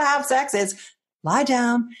sex. And how to have sex is lie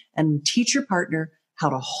down and teach your partner how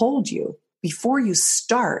to hold you before you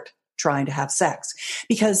start trying to have sex.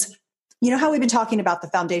 Because you know how we've been talking about the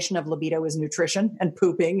foundation of libido is nutrition and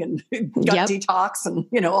pooping and gut detox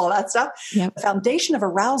and, all that stuff. The foundation of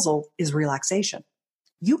arousal is relaxation.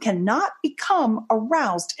 You cannot become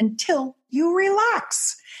aroused until you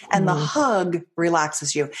relax. And the hug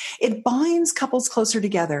relaxes you. It binds couples closer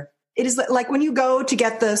together. It is like when you go to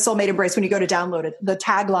get the Soulmate Embrace, when you go to download it, the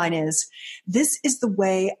tagline is, "This is the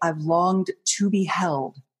way I've longed to be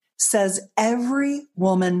held," says every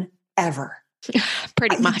woman ever.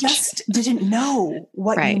 Pretty much. You just didn't know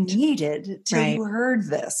what you needed till you heard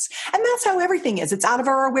this. And that's how everything is. It's out of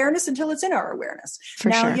our awareness until it's in our awareness.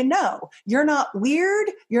 Now you know. You're not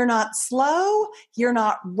weird. You're not slow. You're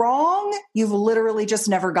not wrong. You've literally just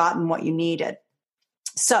never gotten what you needed.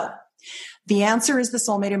 So the answer is the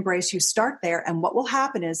Soulmate Embrace. You start there, and what will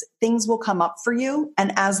happen is things will come up for you.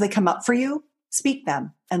 And as they come up for you, speak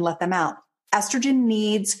them and let them out. Estrogen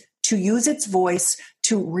needs to use its voice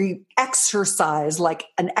to re-exercise, like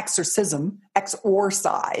an exorcism,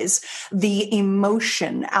 exorcise the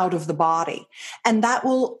emotion out of the body. And that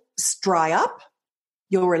will dry up.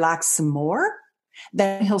 You'll relax some more.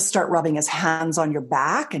 Then he'll start rubbing his hands on your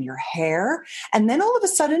back and your hair. And then all of a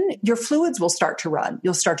sudden, your fluids will start to run.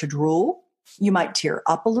 You'll start to drool. You might tear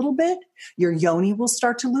up a little bit. Your yoni will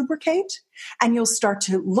start to lubricate. And you'll start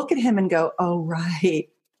to look at him and go, oh, right.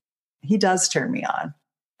 He does turn me on.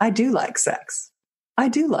 I do like sex. I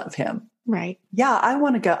do love him. Right. Yeah, I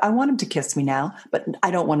want to go. I want him to kiss me now, but I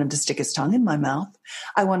don't want him to stick his tongue in my mouth.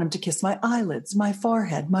 I want him to kiss my eyelids, my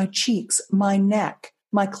forehead, my cheeks, my neck,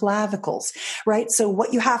 my clavicles, right? So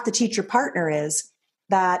what you have to teach your partner is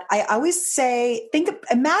that I always say,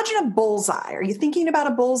 imagine a bullseye. Are you thinking about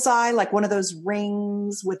a bullseye, like one of those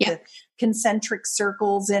rings with the concentric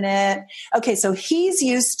circles in it? Okay, so he's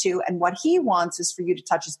used to, and what he wants is for you to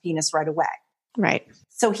touch his penis right away. Right.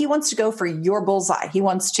 So he wants to go for your bullseye. He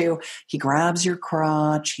grabs your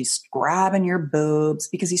crotch, he's grabbing your boobs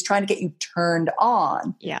because he's trying to get you turned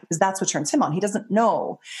on. Yeah. Because that's what turns him on. He doesn't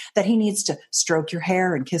know that he needs to stroke your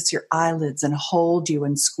hair and kiss your eyelids and hold you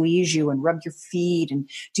and squeeze you and rub your feet and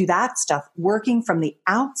do that stuff, working from the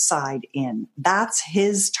outside in. That's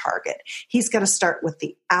his target. He's got to start with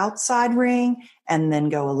the outside ring and then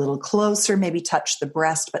go a little closer, maybe touch the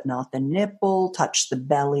breast, but not the nipple, touch the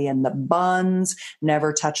belly and the buns,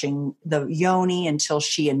 never touching the yoni until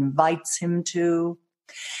she invites him to.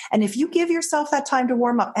 And if you give yourself that time to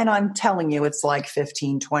warm up, and I'm telling you, it's like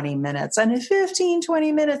 15, 20 minutes, and if 15,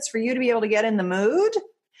 20 minutes for you to be able to get in the mood,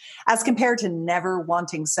 as compared to never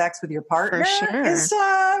wanting sex with your partner, is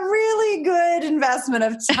a really good investment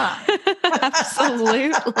of time.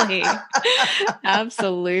 Absolutely.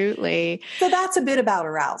 Absolutely. So that's a bit about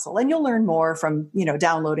arousal. And you'll learn more from,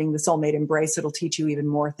 downloading the Soulmate Embrace. It'll teach you even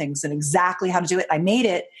more things and exactly how to do it. I made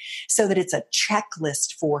it so that it's a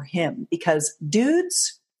checklist for him because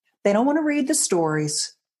dudes, they don't want to read the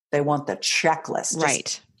stories. They want the checklist. Right.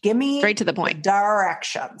 Just give me straight to the point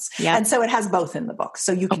directions. Yep. And so it has both in the book.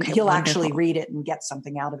 So he'll wonderful. actually read it and get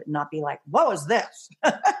something out of it and not be like, what was this?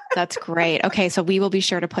 That's great. Okay. So we will be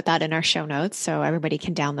sure to put that in our show notes so everybody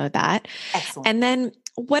can download that. Excellent. And then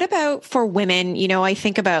what about for women? I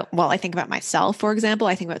think about myself, for example.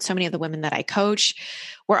 I think about so many of the women that I coach.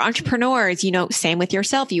 We're entrepreneurs, same with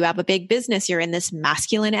yourself. You have a big business. You're in this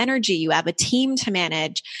masculine energy. You have a team to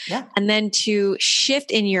manage. Yeah. And then to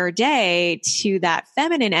shift in your day to that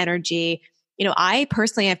feminine energy, I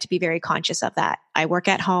personally have to be very conscious of that. I work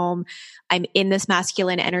at home. I'm in this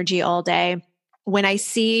masculine energy all day. When I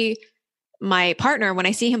see my partner, when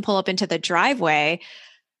I see him pull up into the driveway,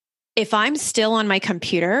 if I'm still on my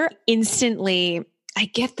computer, instantly I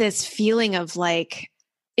get this feeling of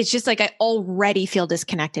it's just like I already feel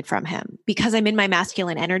disconnected from him because I'm in my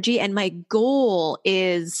masculine energy. And my goal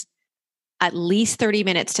is at least 30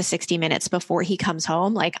 minutes to 60 minutes before he comes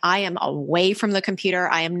home. I am away from the computer.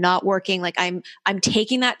 I am not working. I'm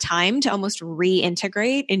taking that time to almost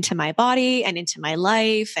reintegrate into my body and into my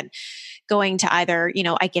life and going to either,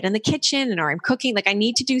 I get in the kitchen or I'm cooking. I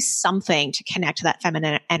need to do something to connect to that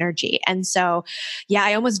feminine energy. And so, yeah,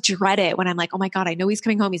 I almost dread it when I'm like, oh my God, I know he's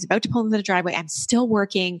coming home. He's about to pull into the driveway. I'm still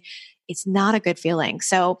working. It's not a good feeling.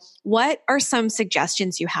 So what are some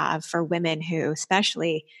suggestions you have for women who,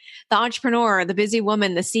 especially the entrepreneur, the busy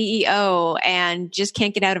woman, the CEO, and just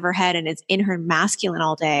can't get out of her head and is in her masculine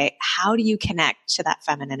all day? How do you connect to that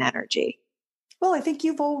feminine energy? Well, I think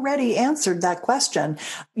you've already answered that question.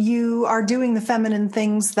 You are doing the feminine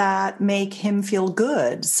things that make him feel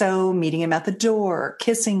good. So meeting him at the door,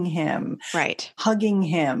 kissing him, right, hugging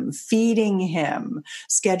him, feeding him,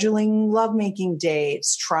 scheduling lovemaking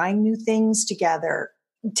dates, trying new things together,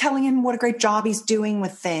 telling him what a great job he's doing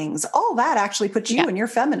with things. All that actually puts you in your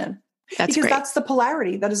feminine. Because that's the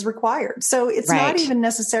polarity that is required. So it's not even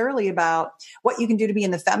necessarily about what you can do to be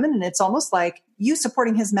in the feminine. It's almost like you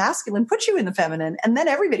supporting his masculine puts you in the feminine and then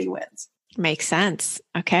everybody wins. Makes sense.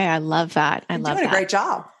 Okay. I love that. You're doing a great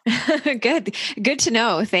job. Good to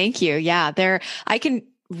know. Thank you. Yeah. I can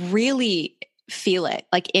really feel it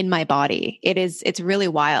in my body. It's really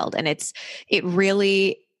wild. And it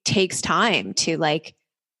really takes time to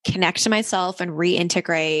connect to myself and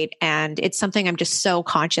reintegrate. And it's something I'm just so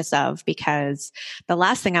conscious of because the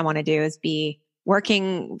last thing I want to do is be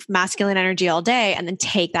working masculine energy all day and then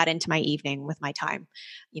take that into my evening with my time,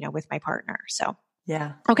 with my partner. So,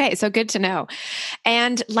 yeah. Okay. So good to know.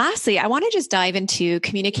 And lastly, I want to just dive into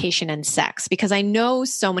communication and sex because I know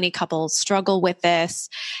so many couples struggle with this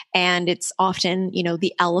and it's often,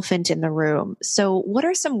 the elephant in the room. So what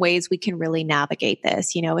are some ways we can really navigate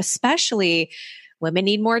this, especially women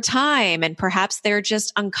need more time and perhaps they're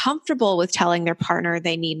just uncomfortable with telling their partner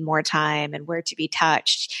they need more time and where to be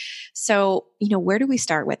touched. So, where do we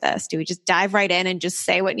start with this? Do we just dive right in and just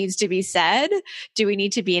say what needs to be said? Do we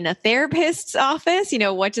need to be in a therapist's office?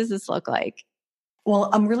 What does this look like?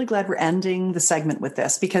 Well, I'm really glad we're ending the segment with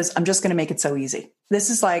this because I'm just going to make it so easy.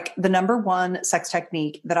 This is the number one sex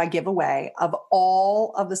technique that I give away of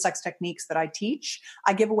all of the sex techniques that I teach.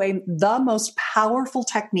 I give away the most powerful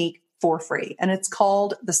technique for free. And it's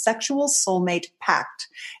called the Sexual Soulmate Pact.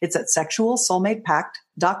 It's at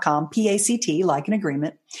sexualsoulmatepact.com, PACT, like an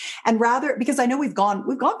agreement. And because I know we've gone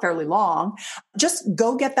fairly long, just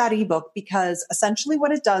go get that ebook because essentially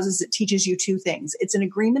what it does is it teaches you two things. It's an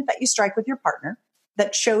agreement that you strike with your partner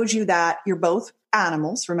that shows you that you're both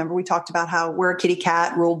animals. Remember, we talked about how we're a kitty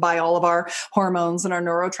cat ruled by all of our hormones and our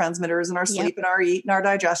neurotransmitters and our sleep and our eat and our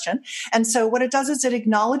digestion. And so what it does is it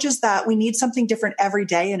acknowledges that we need something different every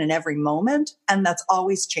day and in every moment. And that's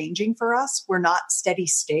always changing for us. We're not steady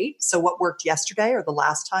state. So what worked yesterday or the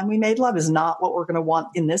last time we made love is not what we're going to want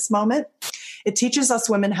in this moment. It teaches us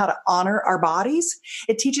women how to honor our bodies.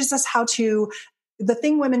 It teaches us how to, the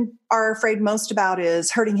thing women are afraid most about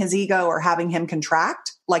is hurting his ego or having him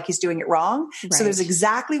contract like he's doing it wrong. Right. So there's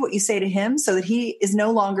exactly what you say to him so that he is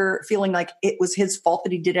no longer feeling like it was his fault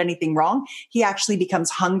that he did anything wrong. He actually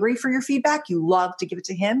becomes hungry for your feedback. You love to give it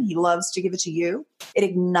to him. He loves to give it to you. It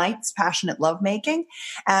ignites passionate lovemaking.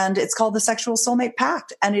 And it's called the Sexual Soulmate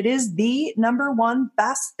Pact. And it is the number one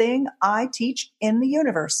best thing I teach in the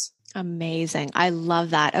universe. Amazing. I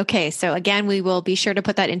love that. Okay. So again, we will be sure to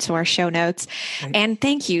put that into our show notes. Right. And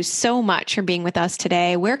thank you so much for being with us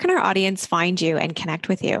today. Where can our audience find you and connect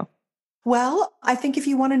with you? Well, I think if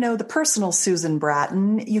you want to know the personal Susan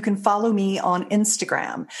Bratton, you can follow me on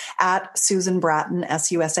Instagram at Susan Bratton,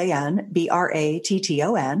 SUSAN,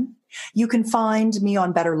 BRATTON. You can find me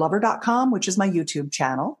on betterlover.com, which is my YouTube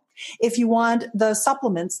channel. If you want the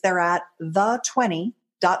supplements, they're at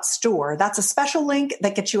the20.store. That's a special link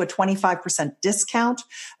that gets you a 25% discount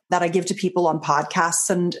that I give to people on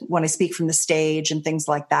podcasts and when I speak from the stage and things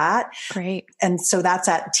like that. Great. And so that's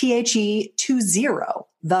at THE20,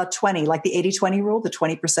 the 20, like the 80-20 rule, the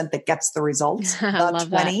 20% that gets the results,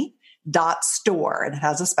 the 20.store. And it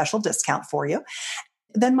has a special discount for you.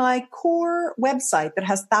 Then my core website that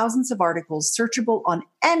has thousands of articles searchable on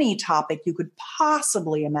any topic you could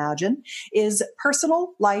possibly imagine is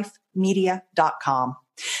personallifemedia.com.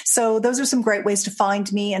 So those are some great ways to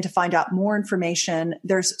find me and to find out more information.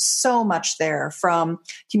 There's so much there, from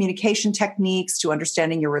communication techniques to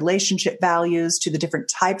understanding your relationship values, to the different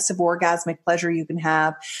types of orgasmic pleasure you can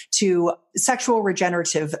have, to sexual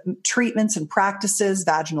regenerative treatments and practices,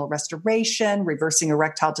 vaginal restoration, reversing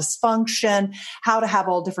erectile dysfunction, how to have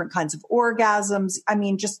all different kinds of orgasms. I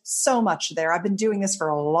mean, just so much there. I've been doing this for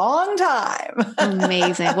a long time.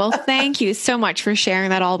 Amazing. Well, thank you so much for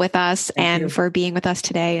sharing that all with us and for being with us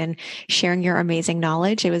today and sharing your amazing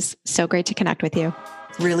knowledge. It was so great to connect with you.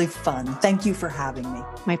 Really fun. Thank you for having me.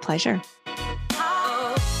 My pleasure.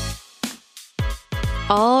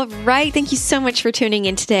 All right. Thank you so much for tuning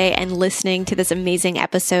in today and listening to this amazing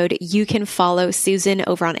episode. You can follow Susan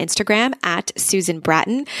over on Instagram at Susan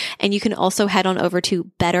Bratton. And you can also head on over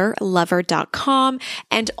to betterlover.com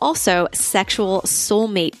and also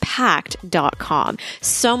sexualsoulmatepact.com.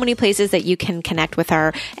 So many places that you can connect with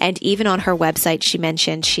her. And even on her website, she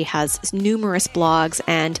mentioned she has numerous blogs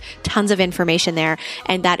and tons of information there.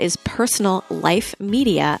 And that is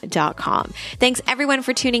personallifemedia.com. Thanks everyone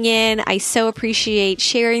for tuning in. I so appreciate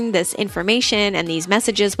sharing this information and these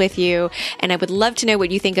messages with you. And I would love to know what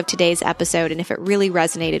you think of today's episode and if it really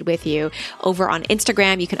resonated with you. Over on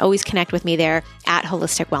Instagram, you can always connect with me there at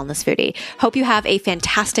Holistic Wellness Foodie. Hope you have a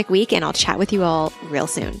fantastic week, and I'll chat with you all real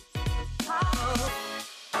soon.